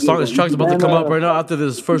 His track's about to come up right now after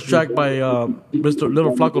this first track by Mr.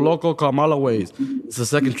 Little Flaco Loco called Mala Ways. It's the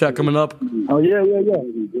second track coming up. Oh, yeah.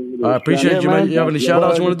 I appreciate you, man. You have any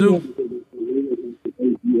shout-outs you want to do?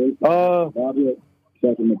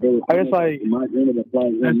 I guess like,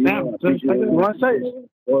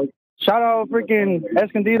 shout out freaking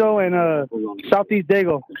Escondido and Southeast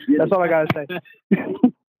Dago. That's all I gotta say.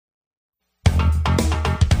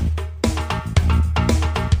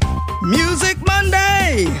 Music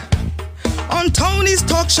Monday on Tony's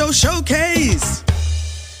Talk Show Showcase.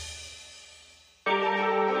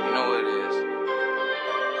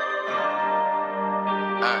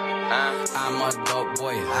 I'm a dope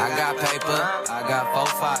boy. I got paper, I got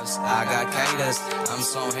 4-5s, I got caters. I'm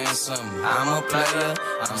so handsome, I'm a player.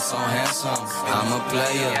 I'm so handsome, I'm a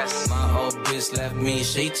player. My old bitch left me,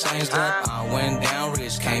 she changed up. I went down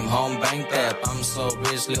rich, came home banked up. I'm so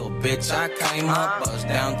rich, little bitch, I came up. Bust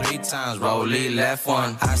down 3 times, Rollie left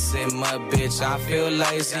one. I said, my bitch, I feel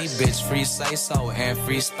lazy. Bitch, free say so and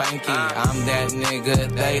free spanky. I'm that nigga,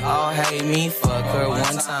 they all hate me. Fuck her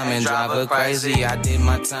one time and drive her crazy. I did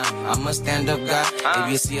my time, I'm a stand-up guy.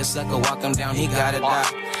 If you see a sucker, walk him down, he gotta die.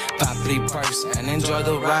 Pop 3 perks and enjoy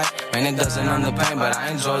the ride. Man, it doesn't earn the pain, but I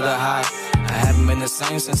enjoy the high. I haven't been the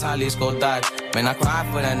same since Jalisco died. Man, I cried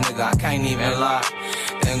for that nigga, I can't even lie.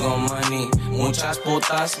 Tengo money, muchas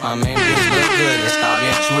putas. My main bitch look good, está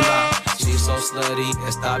bien chula. She's so slutty,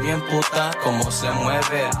 está bien puta. Como se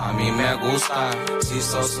mueve, a mí me gusta. She's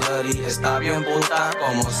so slutty, está bien puta.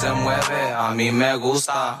 Como se mueve, a mí me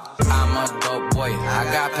gusta. I'm a dope boy, I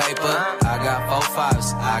got paper, I got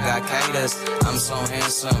 4-5s, I got caters. I'm so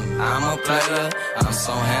handsome, I'm a player. I'm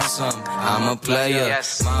so handsome, I'm a player.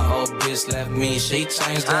 My old bitch left me, she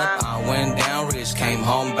changed up. I went down rich, came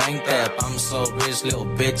home banked up. I'm so rich, little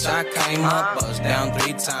bitch, I came up. Bust down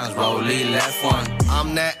 3 times, Rollie left one.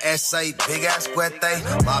 I'm that S.A. big ass cuete.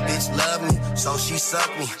 My bitch love me, so she suck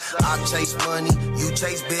me. I chase money, you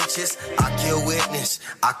chase bitches. I kill witness,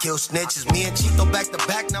 I kill snitches. Me and Chito back to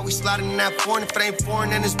back, now we sliding in that foreign. If it ain't foreign,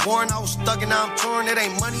 then it's boring. I was stuck and now I'm touring. It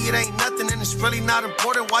ain't money, it ain't nothing, and it's really not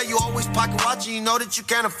important. Why you always pocket watching? You know that you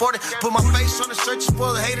can't afford it. Put my face on the shirt just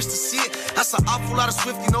for the haters to see it. That's an awful lot of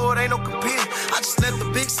Swift, you know it ain't no competing. I just left the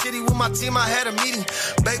big city with my team, I had a meeting.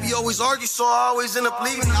 Baby always argue, so I always end up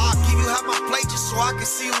leaving. I'll give you half my plate just so I can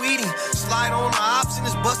see you eating. Slide on the ops and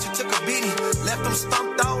his buster took a beating. Left him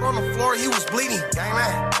stumped out on the floor, he was bleeding.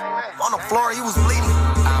 Gangland, on the floor, he was bleeding.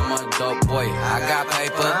 I'm a dope boy, I got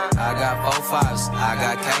paper, I got 4-5s, I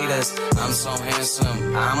got caters. I'm so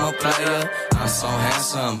handsome, I'm a player. I'm so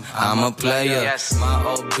handsome, I'm a player. My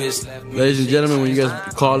old bitch left me. Ladies and gentlemen, when you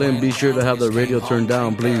guys call in, be sure to have the radio turned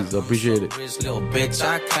down, please. I appreciate it. Little bitch,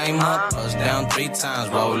 I came up, bust down 3 times,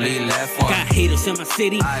 Rollie left one. Got haters in my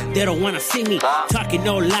city, they don't wanna see me. Talking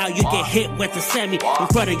no loud, you get hit with the semi. In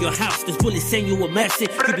front of your house, this bully send you a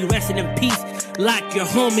message. You be resting in peace, like your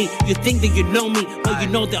homie. You think that you know me, but you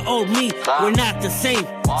know the old me. We're not the same,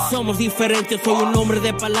 somos diferentes. Soy un hombre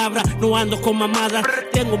de palabra, no ando con mamadas.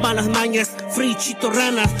 Tengo malas mañas, free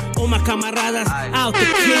chitorranas. All my camaradas, out the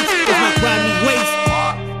cage with my grimy waist.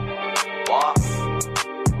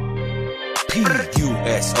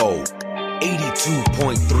 PUSO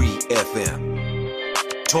 82.3 FM.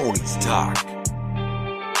 Tony's Talk.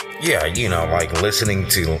 Yeah, you know, like listening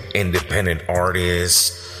to independent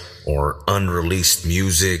artists or unreleased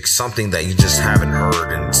music, something that you just haven't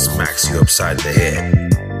heard and smacks you upside the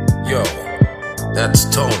head. Yo, that's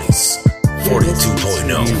Tony's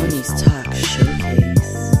 42.0. Tony's Talk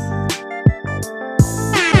Showcase.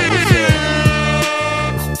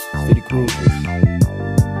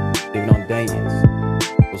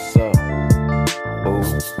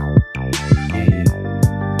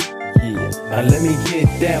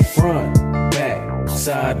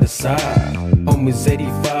 side to side. Homies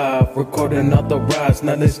 85, recording authorized.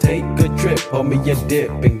 Now let's take a trip, homie, and dip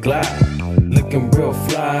and glide. Looking real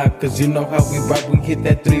fly, cause you know how we ride. We hit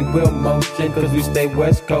that 3-wheel motion, cause we stay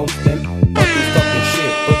west coastin'. Homies talking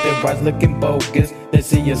shit, but their rides looking bogus. They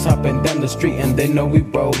see us hopping down the street and they know we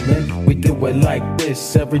rollin'. We do it like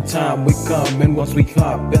this every time we come. And once we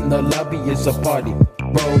hop in the lobby, it's a party.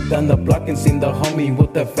 Roll down the block and seen the homie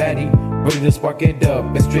with the fatty. Ready to spark it up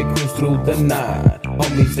and straight cruise through the night.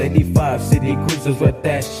 Homies 85 city cruisers with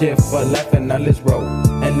that shit for life. And now let's roll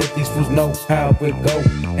and let these fools know how it go.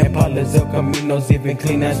 And Paula's El Caminos, even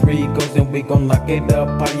clean as Rigos. And we gon' lock it up,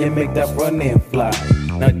 party and make that run and fly.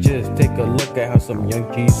 Now just take a look at how some young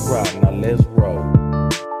G's ride. Now let's roll.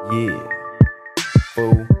 Yeah,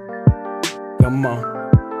 fool, come on,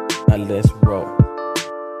 now let's roll.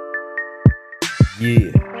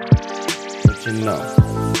 Yeah, what you know?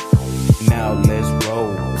 Now let's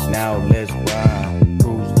roll, now let's ride.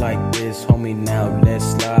 Cruise like this, homie, now let's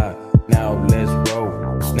slide. Now let's roll,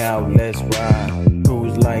 now let's ride.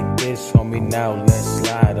 Cruise like this, homie, now let's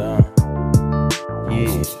slide,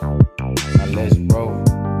 Yeah, now let's roll.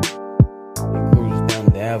 And cruise down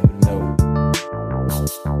the avenue.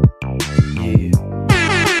 Yeah.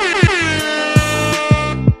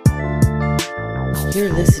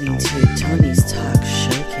 You're listening to Tony's Talk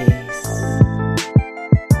Showcase.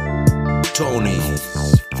 Tony's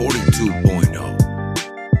 42.0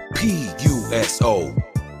 PUSO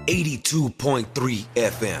 82.3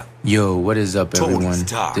 FM. Yo, what is up, everyone? Tony's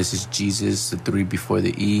Talk. This is Jesus, the 3 before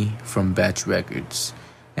the E from Batch Records,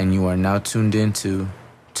 and you are now tuned into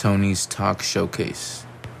Tony's Talk Showcase.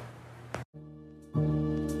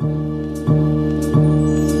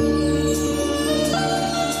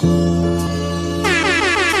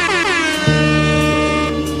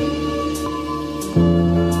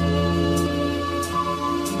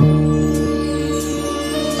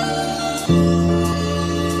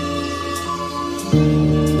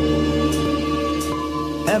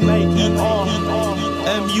 M-A-E-R-M-U-S.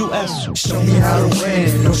 Show me how to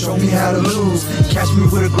win, don't show me how to lose. Catch me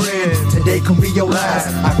with a grin, today can be your last.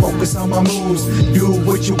 I focus on my moves, do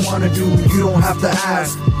what you wanna do, you don't have to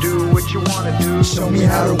ask. Do what you wanna do. Show me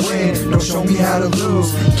how to win, don't show me how to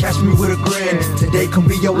lose. Catch me with a grin, today can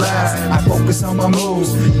be your last. I focus on my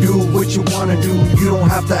moves, do what you wanna do, you don't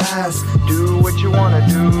have to ask. Do what you wanna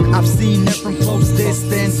do. I've seen it from close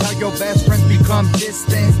distance, how your best friends become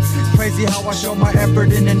distant. Crazy how I show my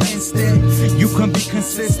effort in an instant. You can be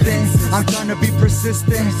consistent, I'm trying to be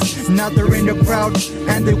persistent. Now they're in the crowd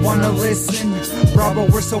and they wanna listen. Bravo,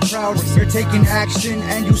 we're so proud, you're taking action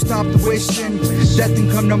and you stopped wishing death can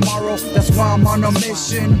come tomorrow, that's why I'm on a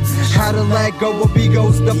mission. How to let go of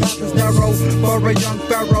egos, the path is narrow for a young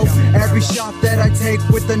pharaoh. Every shot that I take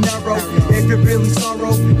with an arrow, if you're feeling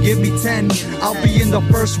sorrow, give me 10, I'll be in the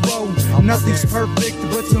first row. Nothing's perfect,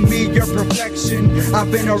 but to me you're perfection.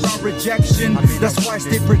 I've been around rejection, that's why I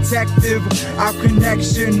stay protective. Our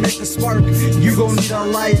connection, make a spark, you gon' need a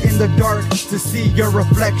light in the dark to see your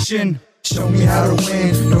reflection. Show me how to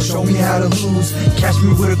win, don't show me how to lose. Catch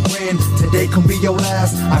me with a grin, today can be your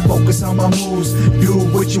last. I focus on my moves, do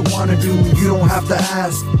what you wanna do, you don't have to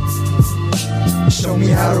ask. Show me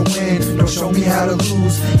how to win, don't show me how to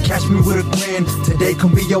lose. Catch me with a grin, today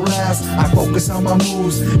can be your last. I focus on my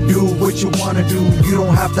moves, do what you wanna do, you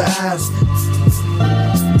don't have to ask.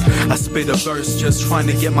 I spit a verse just trying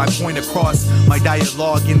to get my point across. My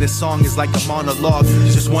dialogue in this song is like a monologue,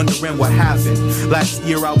 just wondering what happened. Last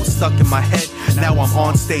year I was stuck in my head, now I'm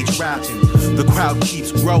on stage rapping. The crowd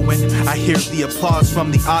keeps growing, I hear the applause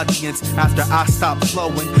from the audience after I stop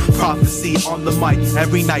flowing. Prophecy on the mic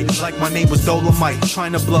every night, like my name was Dolomite.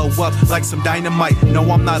 Trying to blow up like some dynamite. No,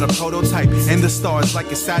 I'm not a prototype, in the stars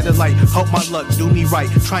like a satellite. Hope my luck do me right,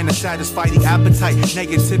 trying to satisfy the appetite.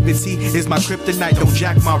 Negativity is my kryptonite, don't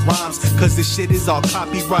jack my rhymes, cause this shit is all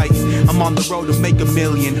copyright. I'm on the road to make $1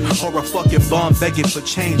 million, or a fucking bum begging for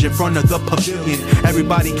change in front of the pavilion.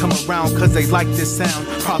 Everybody come around cause they like this sound.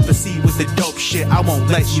 Prophecy with the dope shit, I won't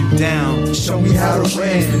let you down. Show me how to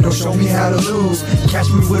win, don't show me how to lose. Catch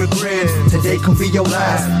me with a grin, today can be your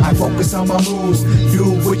last. I focus on my moves, do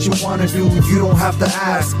what you wanna do, you don't have to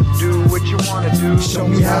ask. Do what you wanna do. Show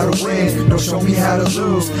me how to win, don't show me how to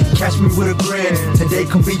lose. Catch me with a grin, today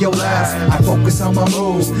can be your last. I focus on my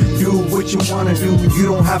moves, Do what you wanna do, you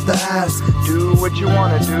don't have to ask. Do what you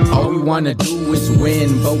wanna do. All we wanna do is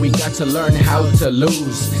win, but we got to learn how to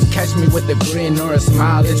lose. Catch me with a grin or a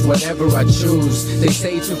smile, it's whatever I choose. They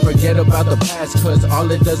say to forget about the past, cause all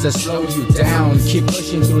it does is slow you down. Keep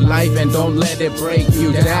pushing through life and don't let it break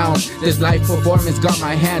you down. This live performance got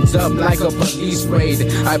my hands up like a police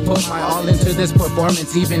raid. I put my all into this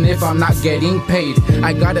performance even if I'm not getting paid.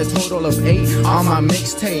 I got a total of 8 on my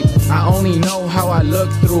mixtape. I only know how I look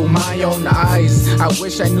through my own eyes. I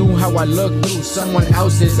wish I knew how I look through someone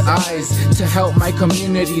else's eyes. To help my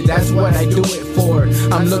community, that's what I do it for.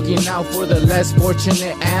 I'm looking out for the less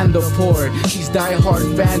fortunate and the poor. These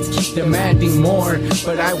diehard fans keep demanding more,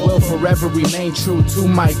 but I will forever remain true to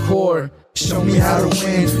my core. Show me how to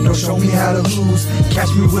win, don't show me how to lose.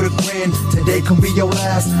 Catch me with a grin, today can be your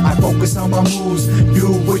last. I focus on my moves, do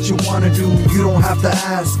what you wanna do, you don't have to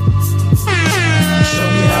ask. Show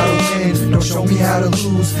me how to win, don't show me how to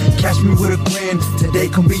lose. Catch me with a grin, today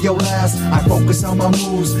can be your last. I focus on my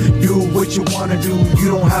moves, do what you wanna do, you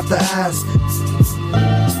don't have to ask.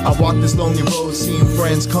 I walk this lonely road, seeing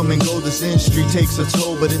friends come and go. This industry takes a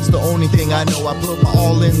toll, but it's the only thing I know. I put my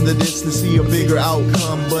all into this to see a bigger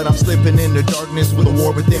outcome, but I'm slipping into darkness with a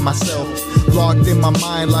war within myself. Locked in my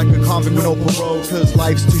mind like a convict with no parole, cause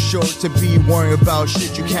life's too short to be worrying about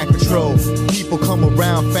shit you can't control. People come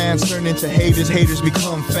around, fans turn into haters, haters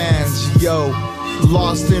become fans. Yo,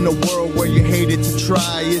 lost in a world where you hated to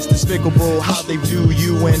try. It's despicable how they view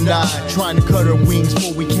you and I. Trying to cut our wings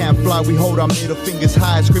for we can't fly. We hold our middle fingers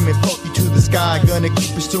high, screaming fuck you to the sky. Gonna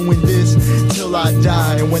keep pursuing this till I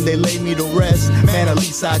die. And when they lay me to rest, man, at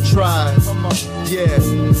least I tried. Yeah,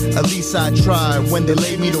 at least I tried. When they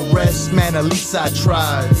lay me to rest, man, at least I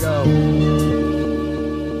tried.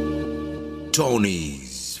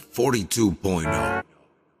 Tony's 42.0.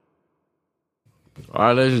 All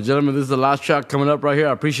right, ladies and gentlemen, this is the last track coming up right here.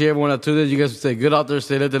 I appreciate everyone that tuned in. You guys stay good out there,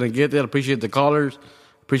 stay lit and get there. I appreciate the callers.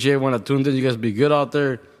 Appreciate everyone that tuned in. You guys be good out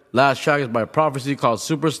there. Last track is by Prophecy called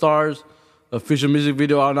Superstars. Official music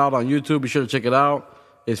video out on YouTube. Be sure to check it out.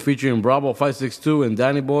 It's featuring Bravo 562 and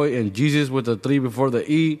Danny Boy and Jesus with the 3 before the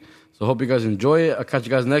E. So hope you guys enjoy it. I'll catch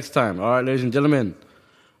you guys next time. All right, ladies and gentlemen.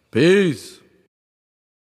 Peace.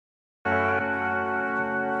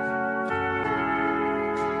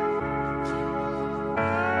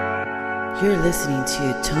 You're listening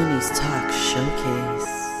to Tony's Talk Showcase.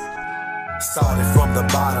 Started from the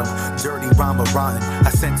bottom, dirty rhyme rotten. I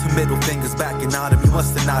sent 2 middle fingers back in autumn. You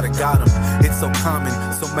must have not have got them. It's so common,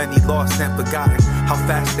 so many lost and forgotten. How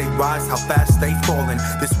fast they rise, how fast they falling.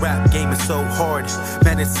 This rap game is so hard,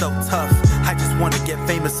 man, it's so tough. I just wanna get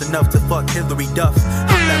famous enough to fuck Hillary Duff.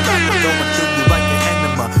 I'm that rapper going through you like an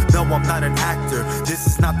enema. No, I'm not an actor, this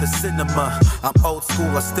is not the cinema. I'm old school,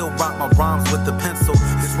 I still write my rhymes with the pencil.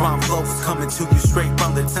 This rhyme flow is coming to you straight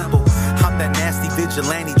from the temple. I'm that nasty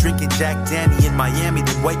vigilante drinking Jack Danny in Miami,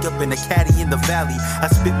 then wake up in a caddy in the valley. I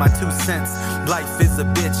spit my 2 cents, life is a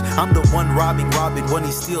bitch. I'm the one robbing Robin when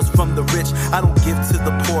he steals from the rich. I don't give to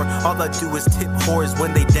the poor, all I do is tip whores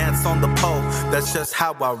when they dance on the pole. That's just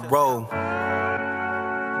how I roll.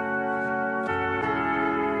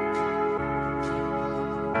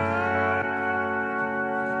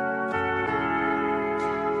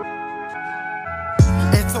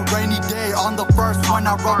 It's a rainy day on the first when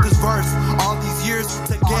I wrote this verse. All these years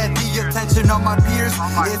to get the attention of my peers.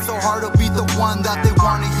 It's so hard to be the one that they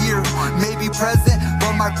wanna hear. Maybe present,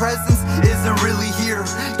 but my presence isn't really here.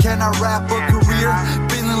 Can I rap a career?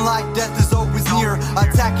 Feeling like death is always near.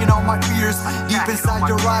 Attacking all my fears. Deep inside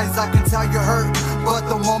your eyes, I can tell you're hurt. But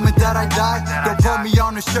the moment that I die, don't put me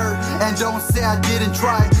on a shirt. And don't say I didn't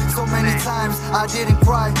try. So many times I didn't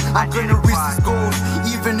cry. I'm gonna reach this goal.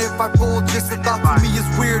 Even if I fall, just a thought to me is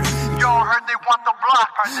weird. You heard they want the block.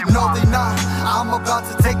 No, they not. I'm about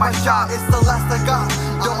to take my shot. It's the last I got.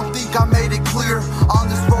 Don't think I made it clear. On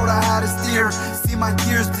this road I had to steer. See my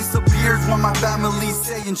tears disappear when my family's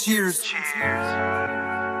saying cheers.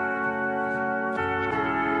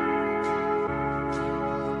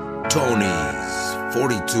 Tony's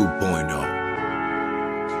 42.0.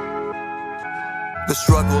 The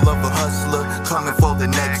struggle of a hustler, coming for the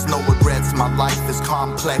next, no regrets. My life is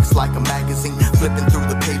complex like a magazine, flipping through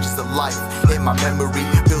the pages of life. In my memory,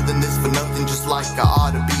 building this for nothing, just like I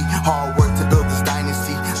ought to be. Hard work to build this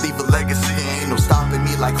dynasty, leave a legacy. Ain't no stopping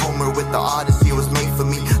me like Homer with the Odyssey. It was made for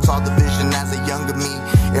me, saw the vision as a younger me.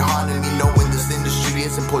 It haunted me knowing this industry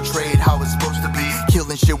isn't portrayed how it's supposed to be.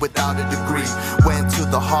 Killing shit without a degree. Went to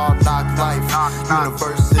the hard knock life,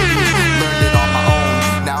 university, learned it on my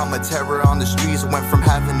own. Now I'm a terror on the streets. Went from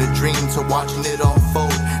having a dream to watching it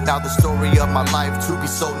unfold. Now the story of my life to be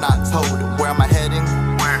so not told. Where am I heading?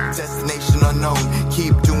 Where? Destination unknown,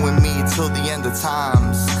 keep doing me till the end of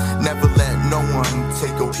times. Never let no one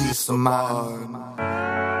take a piece of mine.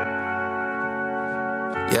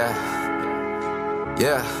 Yeah.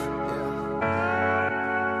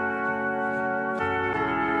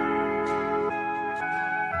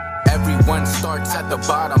 Everyone starts at the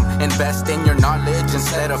bottom. Invest in your knowledge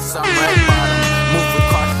instead of some red bottom. Move with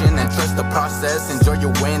caution and trust the process. Enjoy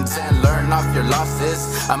your wins and learn off your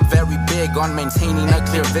losses. I'm very big on maintaining a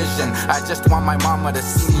clear vision. I just want my mama to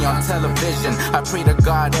see me on television. I pray to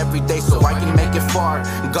God every day so I can make it far.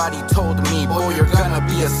 God, he told me, boy, you're gonna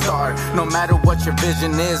be a star. No matter what your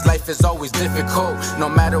vision is, life is always difficult. No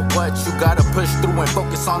matter what, you gotta push through and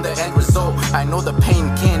focus on the end result. I know the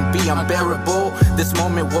pain can be unbearable. This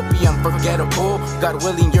moment will be unforgettable. God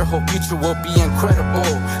willing, your whole future will be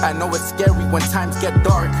incredible. I know it's scary when times get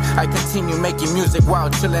dark. I continue making music while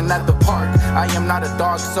chilling at the park. I am not a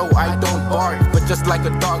dog, so I don't bark. But just like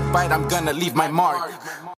a dog bite, I'm gonna leave my mark.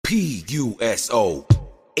 PUSO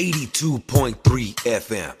 82.3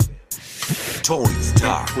 FM. Tony's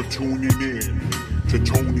Talk. For tuning in to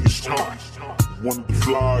Tony's Talk, one of the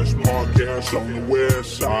flyest podcasts on the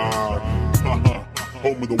west side.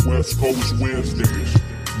 Home of the West Coast Wednesdays.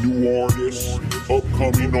 New artists,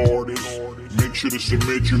 upcoming artists. Make sure to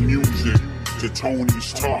submit your music to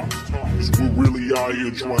Tony's Talk, because we're really out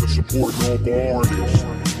here trying to support local artists.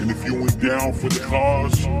 And if you ain't down for the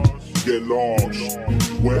cause, get lost.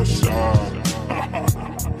 West side.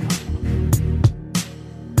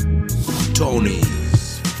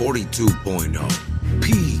 Tony's 42.0.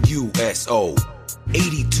 PUSO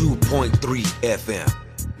 82.3 FM.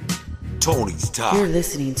 Tony's Talk. You're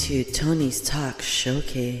listening to Tony's Talk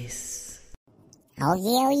Showcase. Oh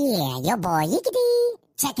yeah, your boy Yickety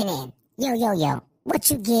checking in. Yo.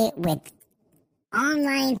 What you get with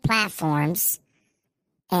online platforms,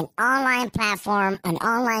 an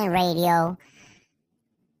online radio,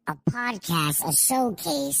 a podcast, a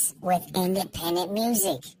showcase with independent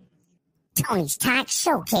music. Tony's Talk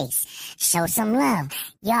Showcase. Show some love.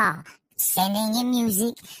 Y'all, send in your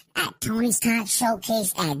music at Tony's Talk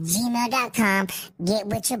Showcase at gmail.com. Get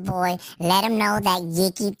with your boy. Let him know that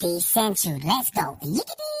Yickety sent you. Let's go. Yickety!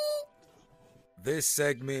 This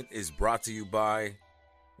segment is brought to you by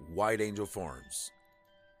White Angel Farms.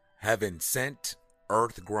 Heaven sent,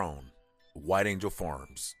 earth grown. White Angel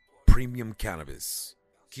Farms. Premium cannabis.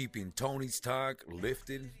 Keeping Tony's Talk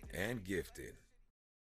lifted and gifted.